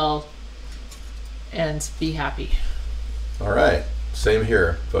 be well, and be happy. All right. Same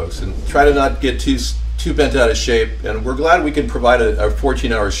here, folks. And try to not get too bent out of shape. And we're glad we can provide a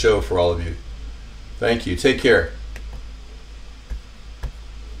 14-hour show for all of you. Thank you. Take care.